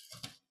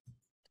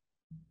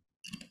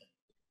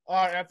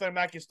 All right, Anthony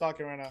Mackie's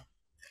talking right now.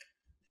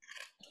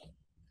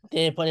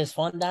 Did he put his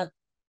phone down?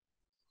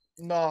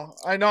 No,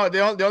 I know they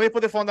only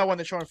put the phone down when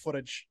they're showing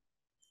footage.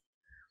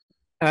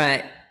 All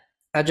right,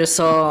 I just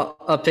saw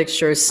a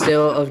picture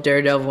still of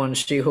Daredevil and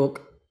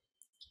She-Hulk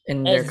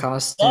in their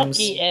costumes.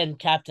 Bucky and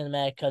Captain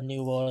America: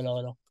 New World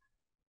Order.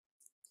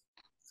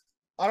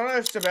 I don't know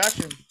if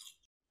Sebastian.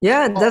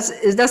 Yeah,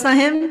 that's not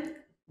him.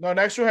 No,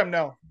 next to him,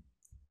 no.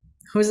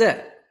 Who's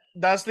that?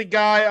 That's the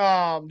guy.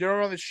 Do you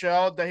remember the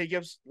shell that he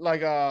gives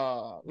like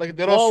a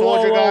little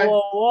soldier guy?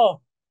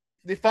 Whoa!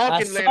 The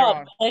Falcon I later saw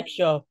on. a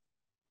picture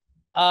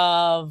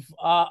of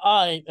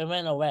it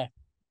went away,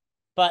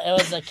 but it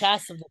was a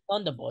cast of the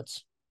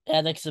Thunderbolts. It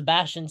had like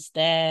Sebastian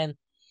Stan.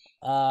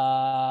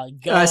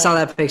 I saw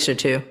that picture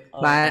too,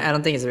 but I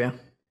don't think it's real.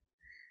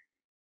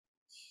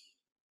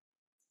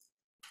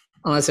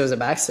 Unless it was a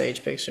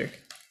backstage picture.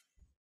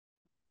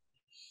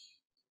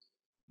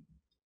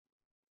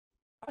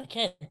 I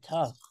can't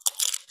tell.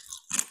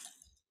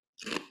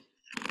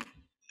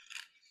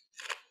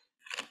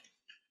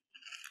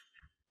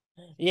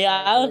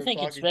 Yeah, I don't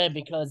think it's real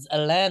because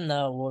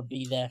Atlanta will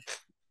be there.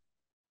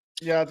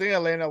 Yeah, I think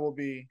Elena will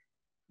be.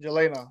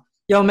 Jelena.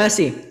 Yo,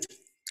 Messi.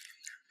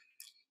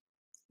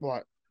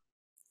 What?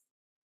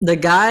 The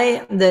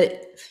guy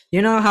that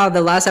you know how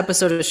the last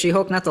episode of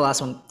She-Hulk, not the last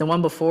one, the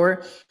one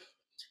before,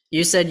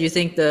 you said you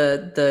think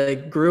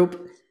the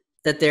group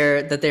that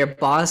their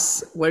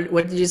boss, what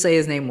did you say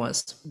his name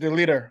was? The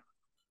leader.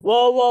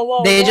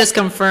 Whoa. They just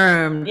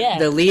confirmed Yeah.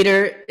 the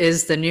leader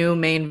is the new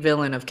main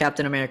villain of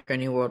Captain America: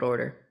 New World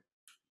Order.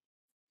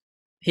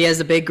 He has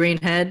the big green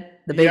head,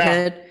 the big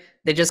head.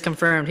 They just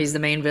confirmed he's the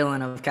main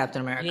villain of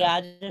Captain America. Yeah,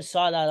 I just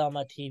saw that on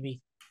my TV.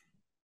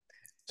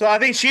 So I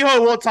think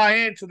She-Hulk will tie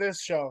into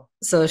this show.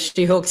 So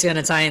She-Hulk's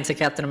gonna tie into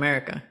Captain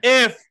America.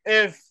 If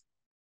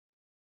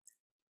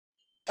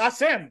that's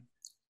him.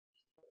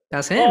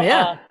 That's him,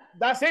 yeah.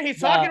 That's him. He's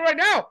talking right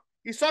now.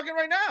 He's talking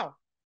right now.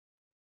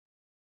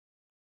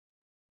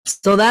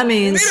 So that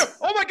means.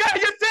 Oh my God!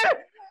 You did it!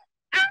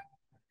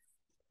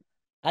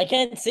 I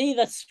can't see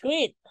the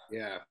screen.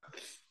 Yeah.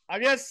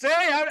 I'm just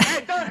saying.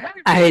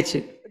 I hate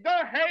you.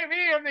 Don't hate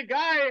me if the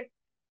guy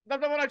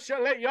doesn't want to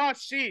let y'all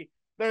see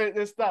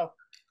this stuff.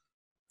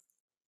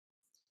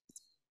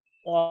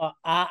 Well,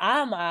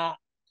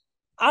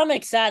 I'm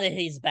excited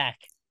he's back.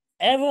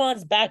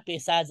 Everyone's back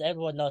besides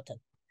Edward Norton.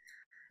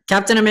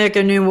 Captain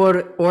America: New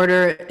World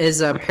Order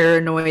is a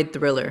paranoid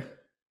thriller.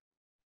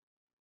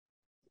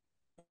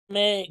 I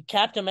mean,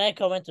 Captain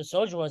America: Winter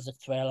Soldier was a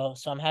thriller,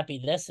 so I'm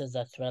happy this is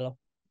a thriller.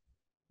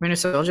 Winter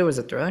Soldier was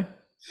a thriller?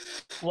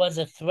 Was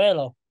a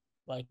thriller.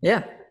 Like,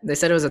 yeah, they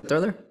said it was a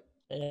thriller?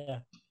 Yeah.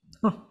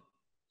 Huh.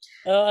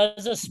 It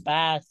was a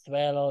spy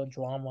thriller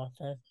drama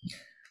thing.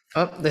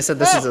 Oh, they said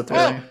this is a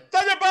thriller.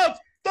 Thunderbolts!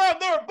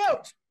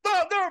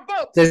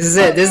 This is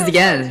it. This is the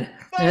end.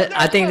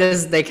 I think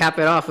they cap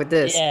it off with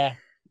this. Yeah.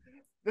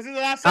 This is the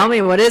last. Tell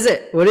me, what is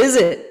it? What is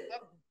it?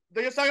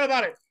 They're just talking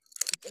about it.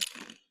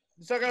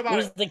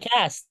 Who's the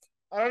cast?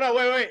 I don't know.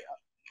 Wait.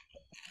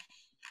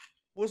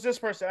 Who's this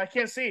person? I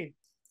can't see.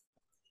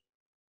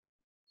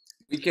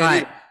 We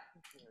can't.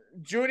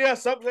 Junior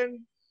something.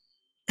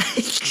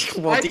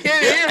 I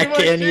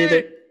can't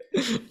either.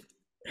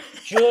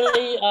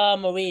 Julie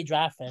Marie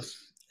Dreyfus.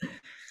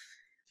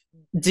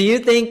 Do you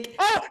think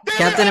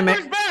Captain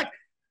America?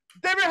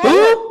 David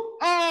Who?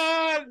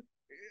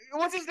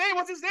 What's his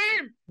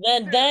name?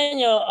 Then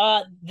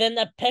Daniel. Then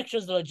the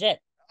picture's legit.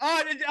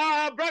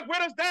 Black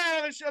Widow's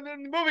dad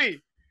in the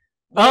movie.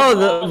 Oh,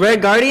 the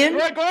Red Guardian.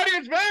 Red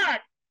Guardian's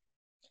back.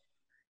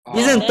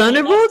 He's in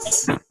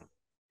Thunderbolts.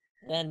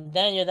 And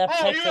Daniel, that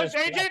picture. He was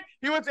agent.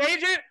 He was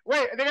agent.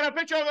 Wait, they got a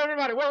picture of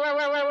everybody.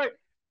 Wait.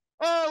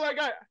 Oh my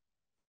God.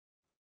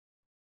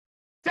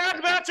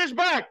 Taskmaster's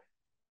back.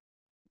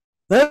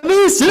 Let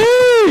me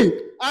see.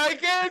 I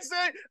can't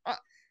say.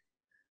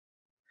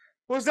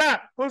 Who's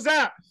that?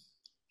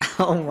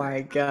 Oh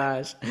my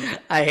gosh.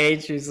 I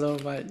hate you so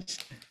much.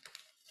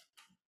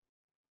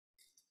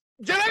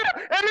 Yelena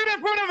in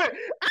front of it.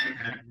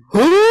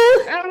 Who?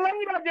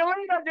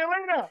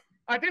 Yelena.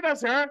 I think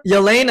that's her.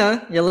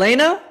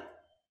 Yelena?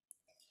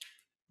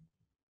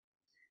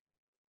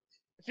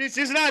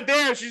 She's not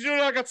there. She's doing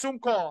like a Zoom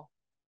call.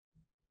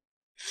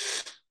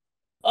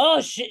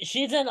 Oh,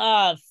 she's in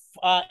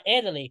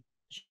Italy.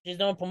 She's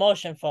doing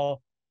promotion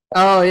for.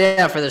 Oh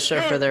yeah, for the show,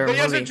 for their movie.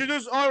 They just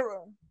introduced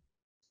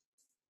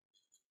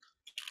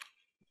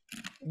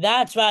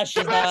That's why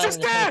she's not. Sebastian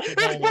Stan!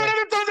 It's one of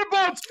the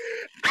Thunderbolts!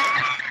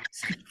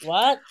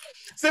 What?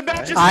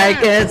 Sebastian I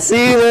Stan! can't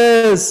see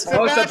this!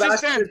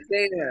 Sebastian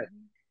Stan!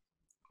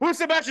 Who's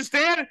Sebastian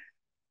Stan?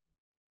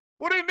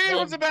 What do you mean,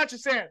 who's Sebastian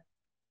Stan?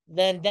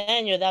 Then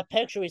Daniel, that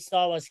picture we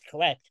saw was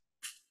correct.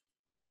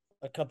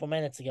 A couple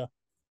minutes ago.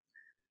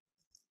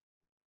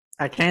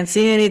 I can't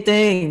see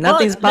anything.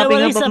 Nothing's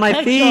popping up on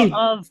my feed.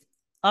 Of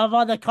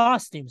other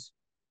costumes.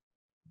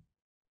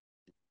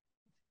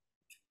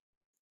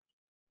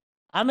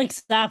 I'm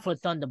excited for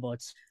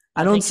Thunderbolts.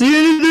 I don't see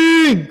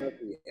anything.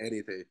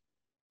 Anything.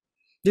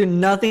 Dude,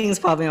 nothing's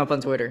popping up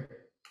on Twitter.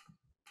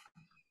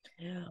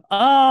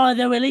 Oh,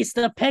 they released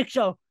the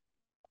picture.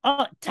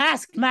 Oh,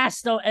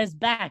 Taskmaster is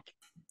back.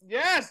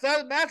 Yes,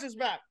 Taskmaster's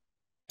back.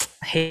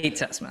 I hate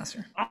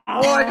Taskmaster. Oh,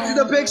 I see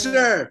the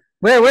picture.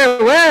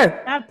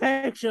 Where? That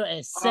picture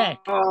is sick.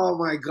 Oh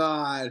my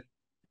God.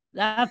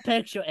 That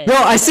picture is. Yo,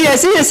 I see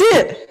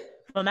it.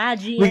 From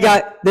IGN. We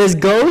got there's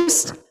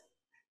Ghost,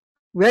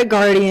 Red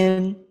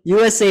Guardian,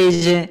 U.S.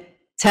 Agent,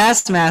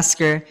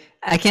 Taskmaster.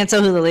 I can't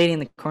tell who the lady in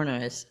the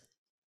corner is.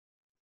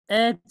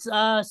 It's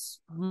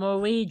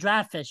Marie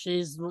Dreyfus.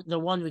 She's the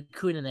one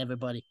recruiting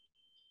everybody.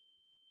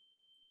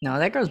 No,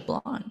 that girl's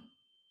blonde.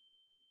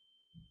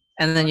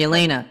 And then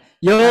Yelena.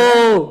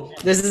 Yo,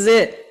 this is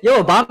it. Yo,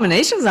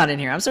 Abomination's not in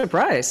here. I'm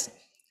surprised.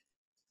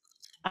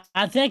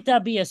 I think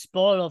that'd be a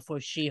spoiler for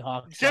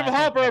She-Hulk. Jim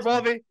Halpert,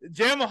 Waldie.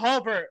 Jim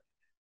Halpert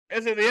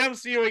is in the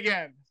MCU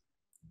again.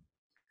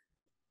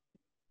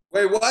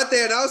 Wait, what?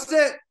 They announced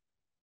it?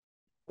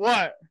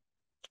 What?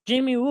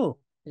 Jimmy Woo.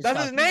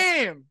 That's his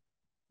name.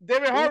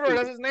 David Harbour,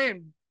 that's his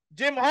name.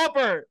 Jim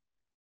Halpert.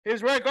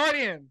 His Red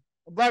Guardian.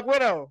 Black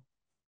Widow.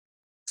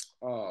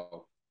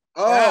 Oh.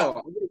 Yeah.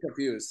 I'm getting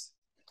confused.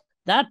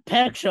 That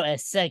picture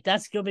is sick.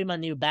 That's gonna be my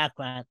new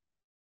background.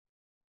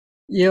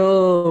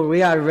 Yo, we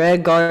got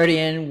Red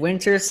Guardian,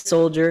 Winter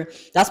Soldier.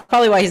 That's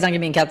probably why he's not gonna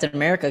be in Captain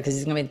America, because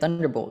he's gonna be in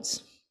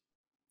Thunderbolts.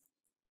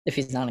 If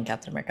he's not in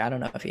Captain America, I don't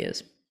know if he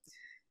is.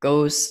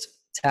 Ghost,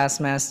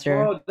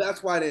 Taskmaster. Oh,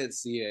 that's why I didn't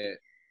see it.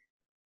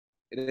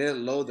 It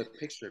didn't load the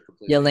picture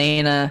completely.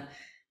 Yelena,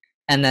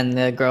 and then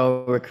the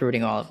girl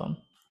recruiting all of them.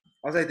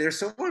 I was like, there's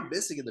someone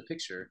missing in the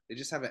picture. They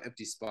just have an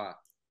empty spot.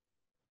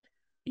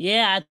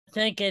 Yeah, I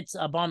think it's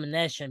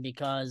Abomination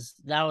because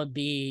that would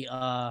be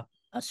a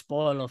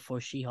spoiler for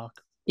She-Hulk.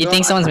 You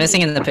think someone's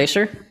missing in the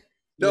picture?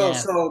 No, Yeah.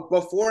 so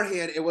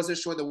beforehand it wasn't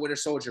showing the Winter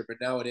Soldier, but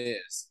now it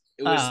is.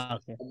 It was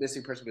okay. a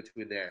missing person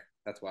between there.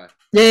 That's why.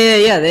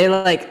 Yeah.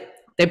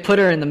 They put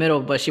her in the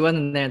middle, but she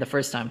wasn't there the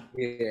first time.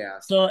 Yeah.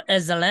 So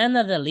is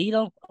Atlanta the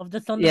leader of the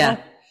Thunderbolt?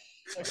 Yeah.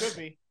 It could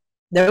be.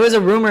 There was a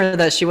rumor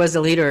that she was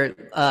the leader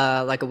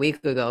like a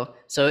week ago,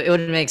 so it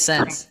would make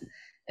sense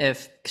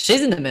if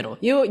she's in the middle.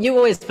 You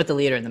always put the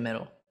leader in the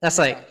middle. That's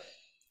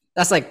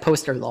like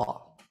poster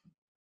law.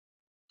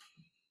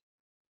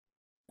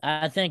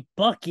 I think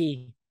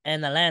Bucky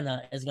and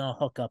Atlanta is gonna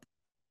hook up.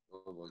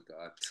 Oh my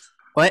god.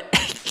 What?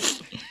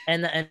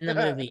 In the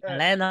movie,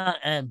 Atlanta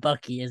and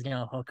Bucky is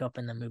gonna hook up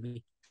in the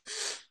movie.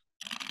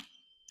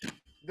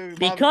 Dude,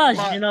 Because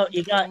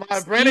you got my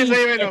brain is Steve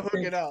even to kissing-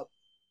 hook it up.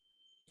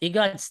 You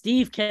got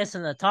Steve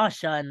kissing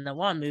Natasha in the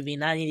one movie.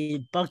 Now you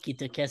need Bucky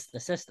to kiss the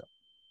sister.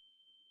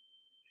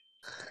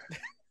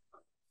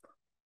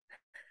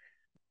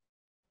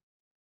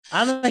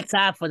 I'm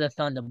excited for the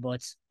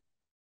Thunderbolts.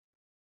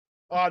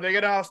 Oh, they're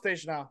getting off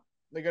stage now.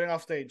 They're getting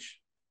off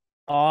stage.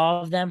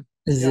 All of them.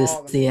 Is this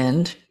the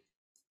end?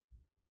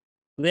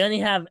 We only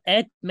have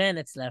 8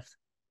 minutes left.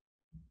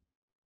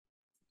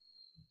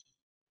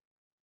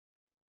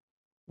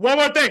 One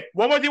more thing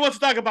wants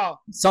to talk about.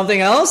 Something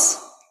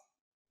else?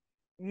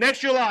 Next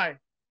July.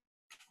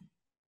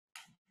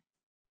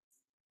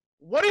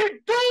 What are you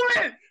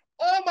doing?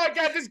 Oh my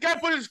god, this guy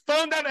put his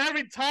phone down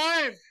every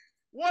time.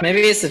 What?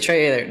 Maybe it's the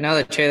trailer. No,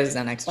 the trailer's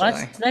not next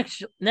July.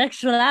 Next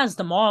July is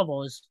the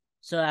Marvels.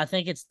 So I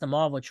think it's the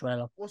Marvel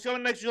trailer. What's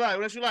coming next July?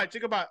 Next July,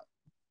 think about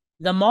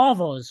the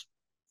Marvels.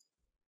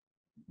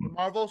 The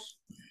Marvels?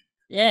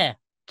 Yeah.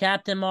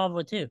 Captain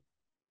Marvel too.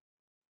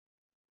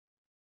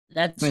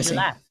 That's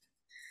July.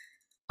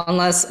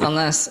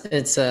 Unless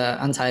it's an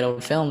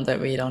untitled film that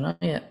we don't know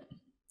yet.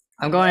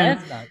 I'm going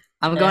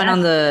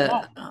on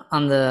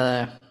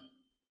the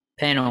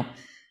panel.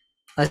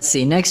 Let's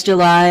see. Next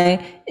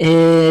July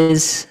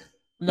is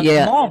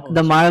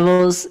the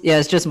Marvels. Yeah,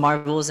 it's just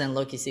Marvels and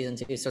Loki season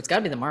 2. So it's got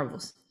to be the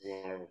Marvels.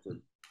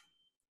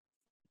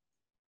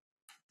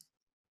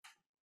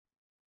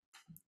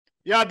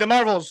 Yeah, the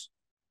Marvels.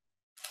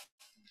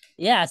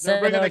 Yeah, they're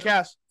bringing the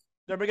cast.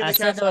 They're bringing the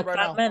cast up right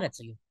now. 5 minutes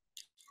ago.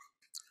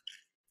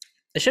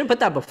 They should have put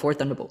that before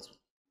Thunderbolts.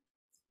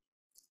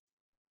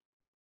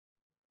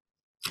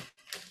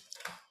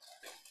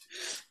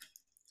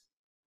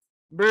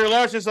 Brie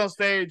Larson's on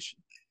stage.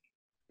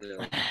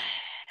 Yeah.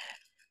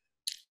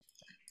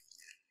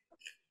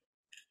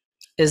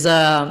 Is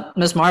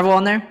Miss Marvel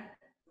on there?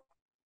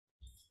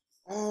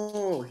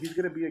 Oh, he's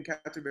gonna be in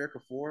Captain America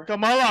 4.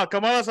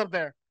 Kamala's up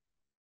there.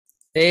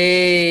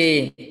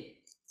 Hey.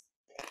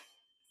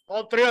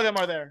 All 3 of them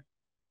are there.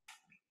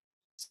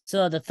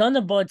 So the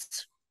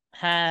Thunderbolts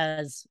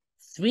has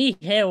 3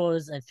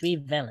 heroes and 3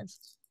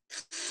 villains.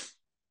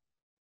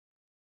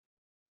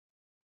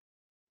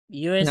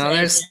 No,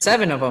 there's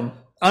 7 of them.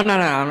 Oh no,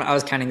 I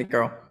was counting the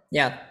girl.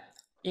 Yeah.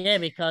 Yeah,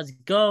 because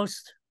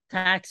Ghost,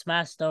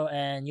 Taskmaster,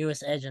 and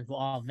U.S. Agent were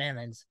all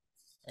villains,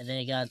 and then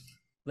you got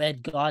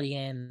Red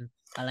Guardian,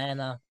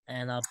 Atlanta,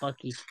 and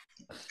Bucky.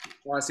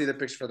 Well, I see the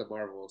picture for the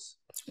Marvels.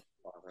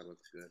 Wow, that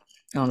looks good.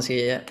 I don't see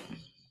it yet.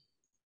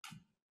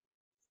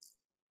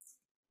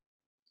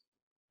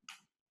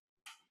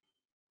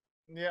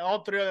 Yeah,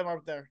 all 3 of them are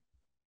up there.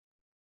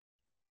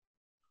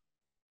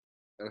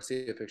 I don't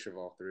see a picture of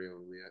all 3 of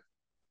them yet.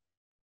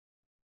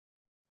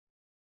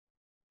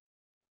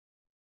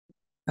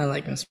 I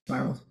like Miss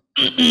Marvel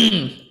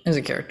as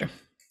a character.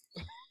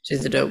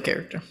 She's a dope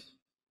character.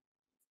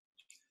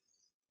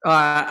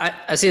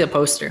 I see the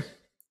poster.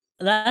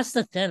 That's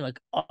the thing. Like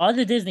all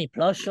the Disney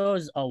Plus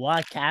shows are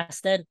well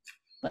casted,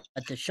 but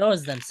the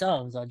shows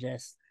themselves are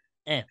just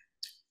Yeah.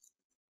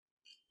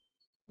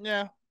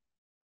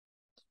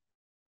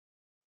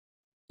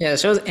 Yeah, the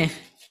show's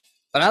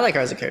but I like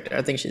her as a character.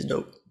 I think she's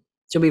dope.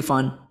 She'll be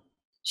fun.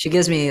 She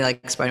gives me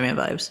like Spider-Man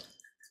vibes.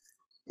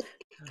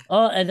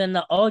 Oh, and then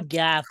the old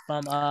guy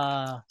from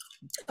Oh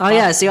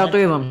yeah, I see all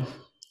 3 of them.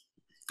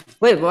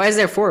 Wait, why is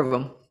there 4 of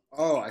them?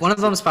 Oh, one of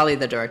them's probably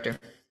the director.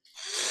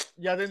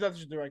 Yeah, I think that's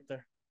the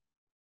director.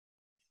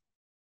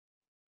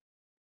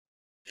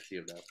 I see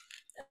him now.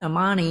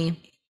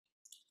 Amani.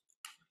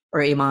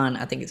 Or Iman,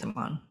 I think it's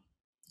Iman.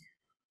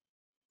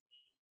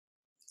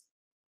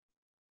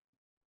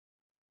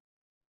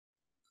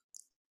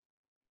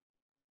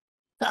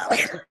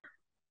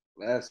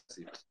 Let's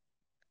see.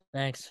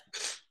 Thanks.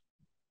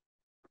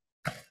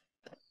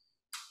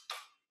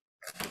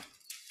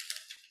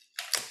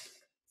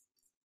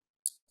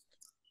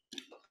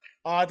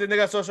 I think they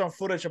got some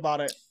footage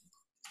about it.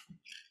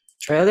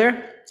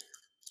 Trailer?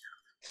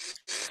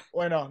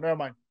 Wait, no, never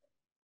mind.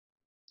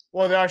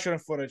 Well, they are showing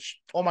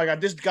footage. Oh my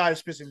god, this guy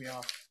is pissing me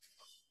off.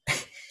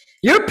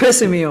 You're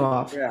pissing me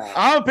off. Yeah.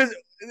 I'm pissed.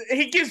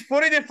 He keeps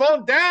putting the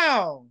phone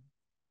down.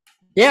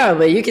 Yeah,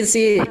 but you can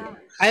see.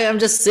 I'm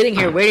just sitting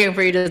here waiting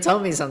for you to tell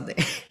me something.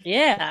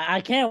 Yeah, I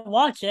can't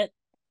watch it.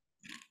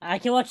 I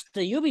can watch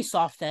the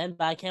Ubisoft end,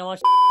 but I can't watch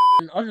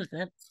other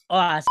thing. Oh,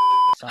 I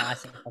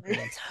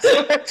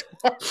said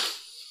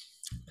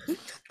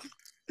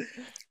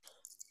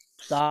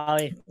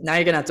sorry. Now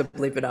you're gonna have to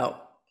bleep it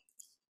out.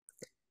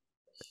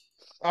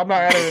 I'm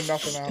not editing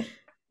nothing out.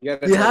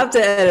 You have to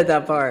edit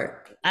that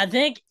part. I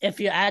think if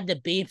you add the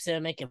beeps,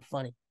 it'll make it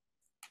funny.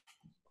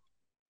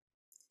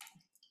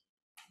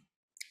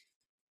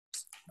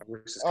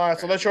 All right,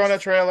 so let's show on the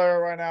trailer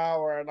right now,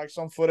 or like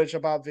some footage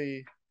about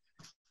the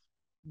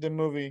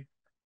movie.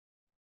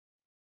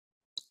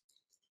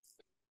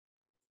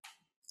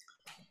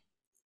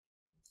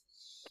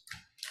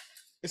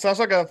 It sounds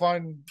like a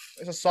fun.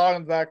 It's a song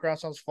in the background.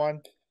 Sounds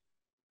fun.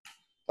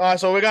 All right,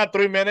 so we got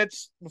 3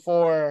 minutes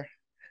before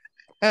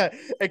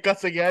it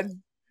cuts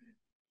again.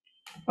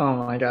 Oh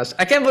my gosh.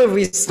 I can't believe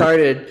we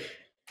started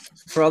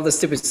for all the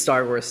stupid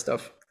Star Wars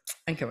stuff.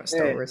 I care about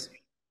Star Wars.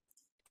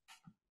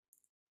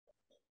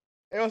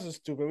 It wasn't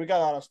stupid. We got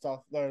a lot of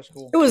stuff. That was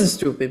cool. It wasn't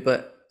stupid,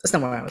 but that's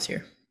not why I was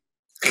here.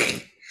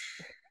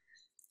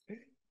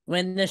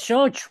 When they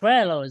show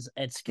trailers,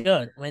 it's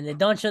good. When they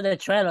don't show the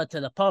trailer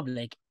to the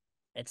public,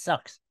 it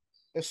sucks.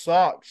 It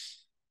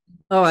sucks.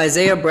 Oh,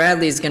 Isaiah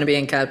Bradley is going to be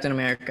in Captain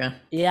America.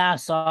 Yeah, I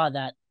saw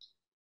that.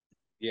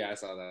 Yeah, I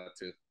saw that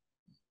too.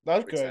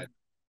 That's good.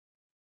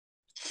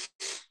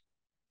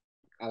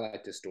 I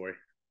like this story.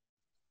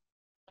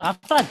 I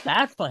felt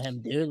bad for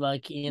him, dude.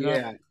 Like, you know.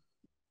 Yeah.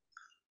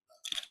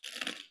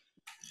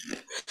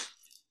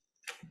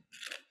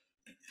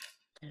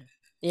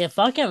 Yeah,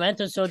 fucking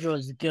Winter Soldier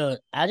was good.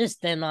 I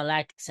just did not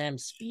like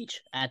Sam's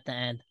speech at the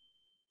end.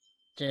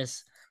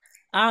 Just,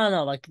 I don't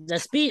know, like the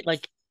speech,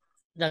 like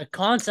the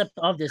concept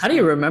of this. How do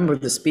you remember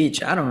the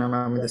speech? I don't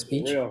remember the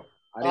speech. I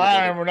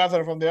remember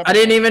nothing from the episode. I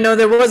didn't even know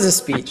there was a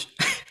speech.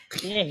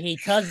 Yeah, he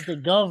tells the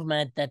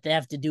government that they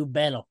have to do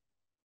better.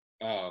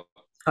 Oh.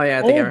 Oh yeah,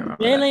 I think I remember. 1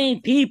 billion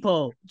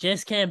people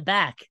just came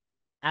back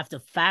after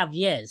 5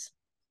 years.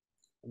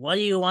 What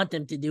do you want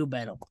them to do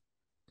better?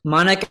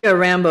 Monica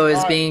Rambeau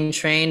is being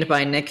trained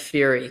by Nick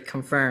Fury.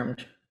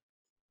 Confirmed.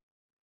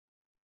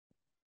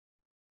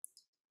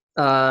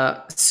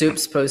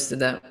 Soups posted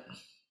that.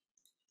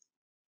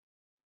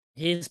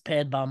 He's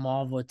paid by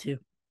Marvel too.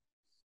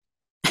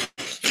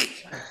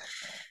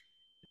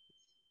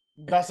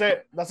 That's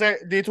it. That's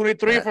it.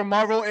 D23 for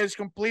Marvel is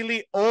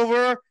completely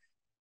over.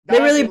 They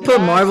really put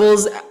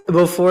Marvels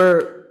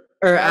before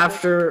or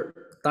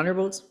after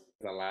Thunderbolts?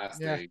 The last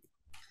thing.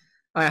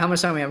 All right, how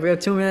much time we have? We have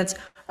 2 minutes.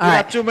 All We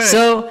right, got 2 minutes.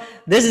 So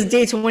this is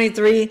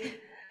D23.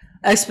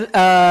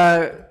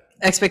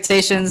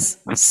 Expectations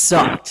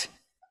sucked.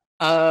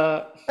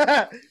 What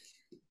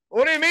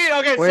do you mean?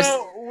 Okay, Where's-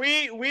 so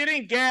we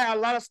didn't get a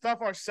lot of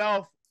stuff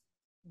ourselves,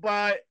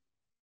 but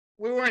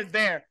we weren't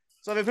there.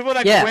 So the people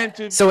that went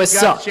to so it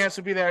got sucked. a chance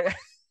to be there.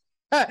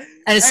 And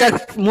it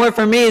sucked more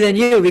for me than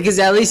you because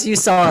at least you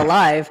saw it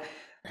live.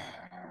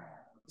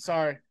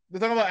 Sorry, we're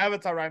talking about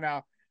Avatar right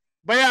now.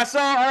 But yeah, so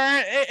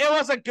it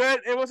wasn't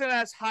good. It wasn't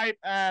as hype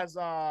as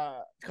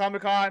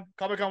Comic-Con.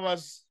 Comic-Con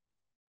was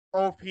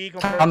OP.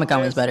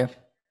 Comic-Con was better.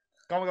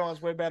 Comic-Con was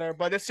way better,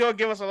 but they still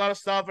give us a lot of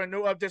stuff and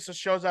new updates to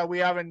shows that we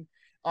haven't.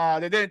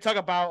 They didn't talk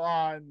about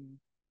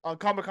on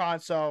Comic-Con,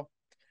 so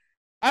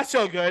that's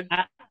still good.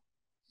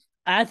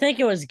 I think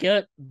it was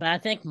good, but I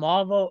think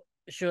Marvel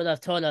should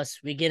have told us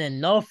we're getting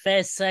no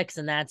Phase 6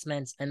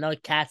 announcements and no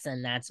Cats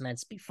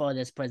announcements before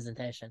this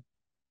presentation.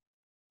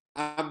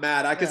 I'm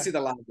mad. I can see the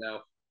line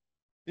now.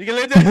 You can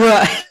leave this.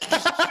 Right.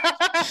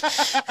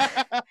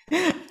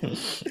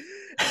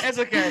 It's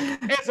okay.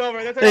 It's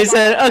over. They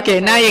said, okay,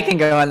 now you can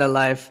go on the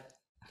live.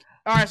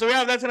 All right, so we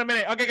have that in a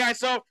minute. Okay, guys,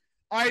 so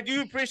I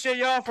do appreciate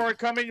y'all for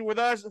coming with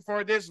us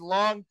for this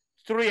long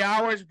 3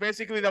 hours,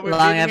 basically, that we've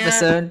Long been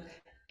episode, here.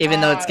 even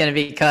though it's going to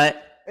be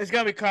cut. It's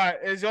going to be cut.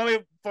 It's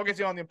only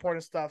focusing on the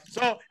important stuff.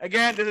 So,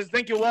 again,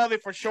 thank you,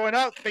 Waldie, for showing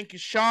up. Thank you,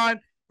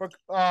 Shawn, for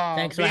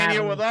being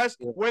here with us.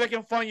 Where they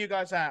can find you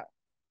guys at?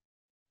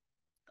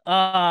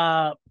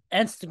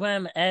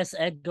 Instagram as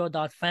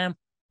Edgar.fam.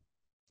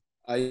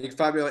 You can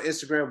find me on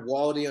Instagram,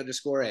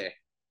 Waldie_A.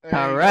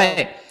 All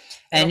right.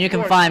 And you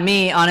can find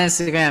me on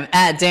Instagram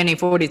at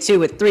Danny42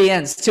 with 3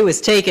 N's. 2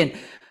 is taken.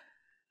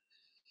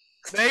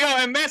 There you go.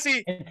 And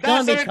Messi,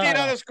 that's 17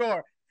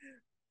 underscore.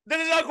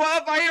 This is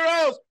Unqualified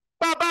Heroes.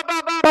 Bow, bow,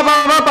 bow,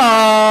 bow,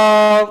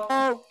 bow.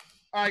 All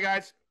right,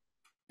 guys.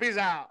 Peace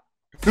out.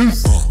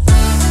 Peace.